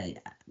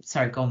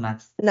 sorry, go on,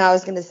 Mads. No, I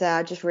was going to say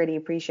I just really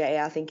appreciate it.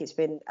 I think it's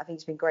been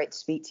great to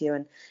speak to you,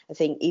 and I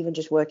think even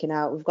just working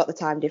out, we've got the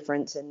time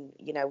difference, and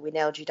we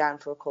nailed you down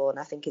for a call, and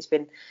I think it's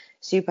been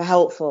super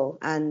helpful.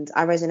 And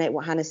I resonate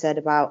what Hannah said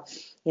about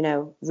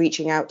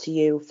reaching out to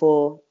you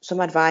for some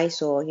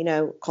advice or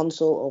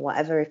consult or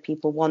whatever if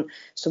people want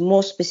some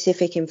more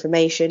specific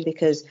information,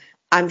 because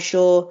I'm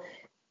sure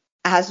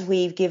as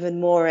we've given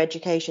more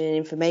education and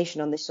information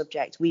on this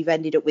subject, we've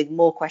ended up with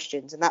more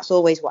questions. And that's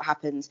always what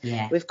happens.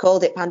 Yeah. We've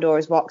called it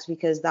Pandora's box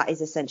because that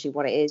is essentially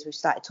what it is. We've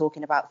started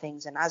talking about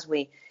things. And as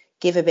we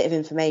give a bit of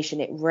information,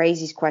 it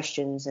raises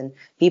questions and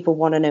people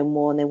want to know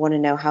more, and they want to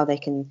know how they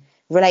can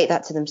relate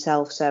that to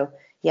themselves. So,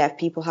 yeah, if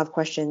people have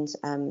questions,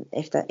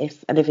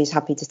 if Olivia's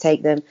happy to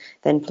take them,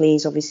 then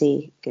please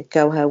obviously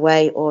go her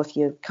way. Or if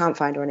you can't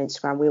find her on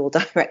Instagram, we will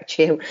direct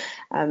you.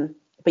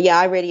 But yeah,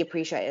 I really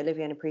appreciate it,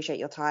 Olivia, and appreciate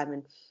your time.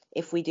 And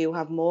if we do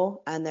have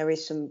more and there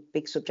is some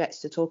big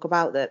subjects to talk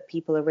about that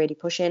people are really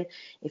pushing,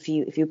 if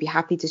you'd be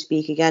happy to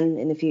speak again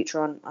in the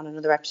future on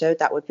another episode,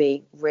 that would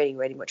be really,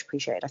 really much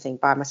appreciated, I think,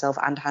 by myself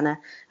and Hannah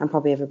and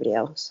probably everybody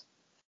else.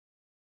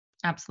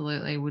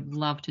 Absolutely. Would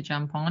love to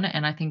jump on.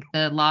 And I think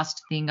the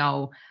last thing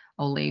I'll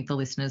leave the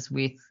listeners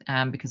with,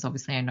 because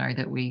obviously I know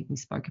that we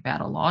spoke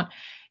about a lot,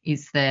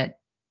 is that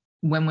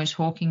when we're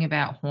talking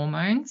about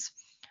hormones,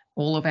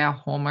 all of our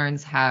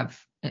hormones have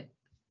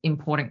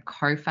important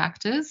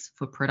cofactors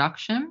for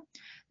production.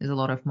 There's a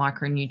lot of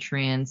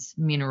micronutrients,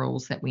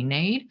 minerals that we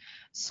need.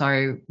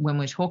 So when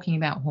we're talking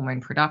about hormone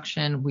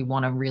production, we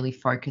want to really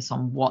focus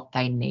on what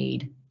they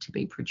need to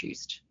be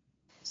produced.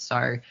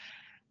 So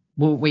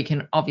we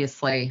can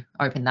obviously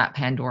open that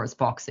Pandora's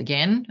box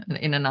again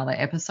in another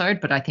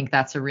episode, but I think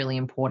that's a really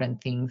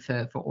important thing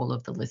for all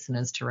of the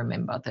listeners to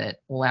remember,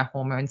 that all our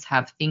hormones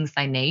have things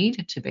they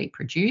need to be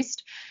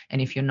produced.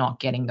 And if you're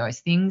not getting those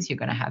things, you're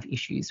going to have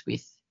issues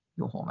with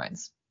your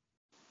hormones.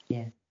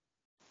 Yeah.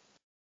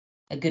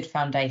 A good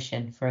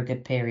foundation for a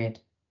good period.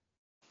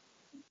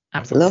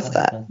 Absolutely.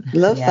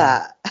 Love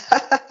that.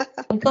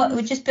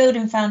 We're just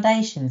building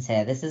foundations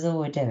here. This is all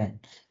we're doing.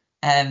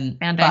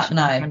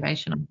 Foundation.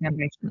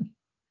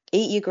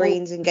 Eat your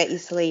greens and get your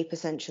sleep,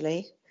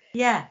 essentially.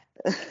 Yeah.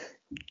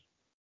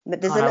 But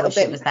there's I wish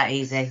it was that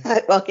easy.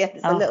 Well, yeah,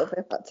 there's a little bit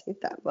about to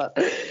that,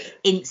 but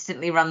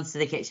instantly runs to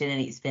the kitchen and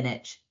eats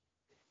spinach.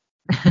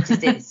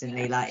 Just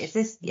instantly, like, is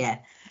this? Yeah.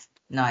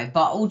 No,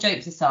 but all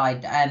jokes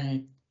aside,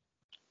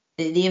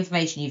 the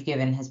information you've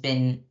given has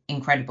been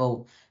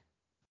incredible.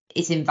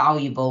 It's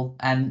invaluable,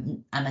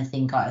 and I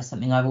think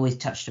something I've always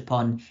touched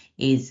upon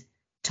is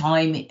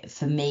time.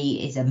 For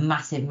me, is a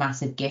massive,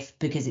 massive gift,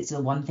 because it's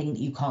the one thing that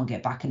you can't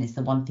get back, and it's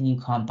the one thing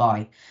you can't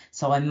buy.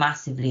 So I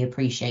massively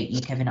appreciate you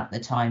giving up the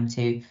time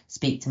to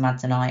speak to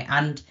Mads and I,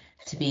 and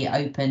to be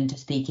open to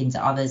speaking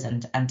to others,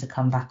 and to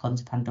come back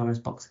onto Pandora's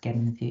box again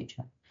in the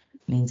future.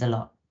 It means a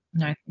lot.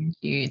 No, thank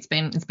you. It's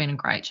been a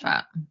great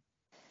chat.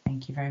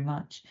 Thank you very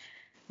much.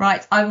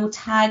 Right, I will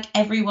tag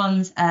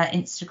everyone's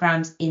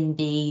Instagrams in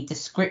the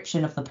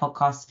description of the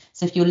podcast.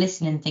 So if you're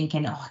listening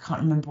thinking, I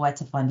can't remember where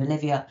to find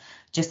Olivia,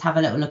 just have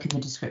a little look in the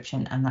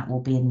description and that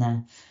will be in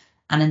there.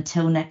 And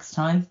until next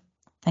time,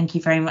 thank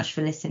you very much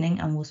for listening,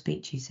 and we'll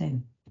speak to you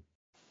soon.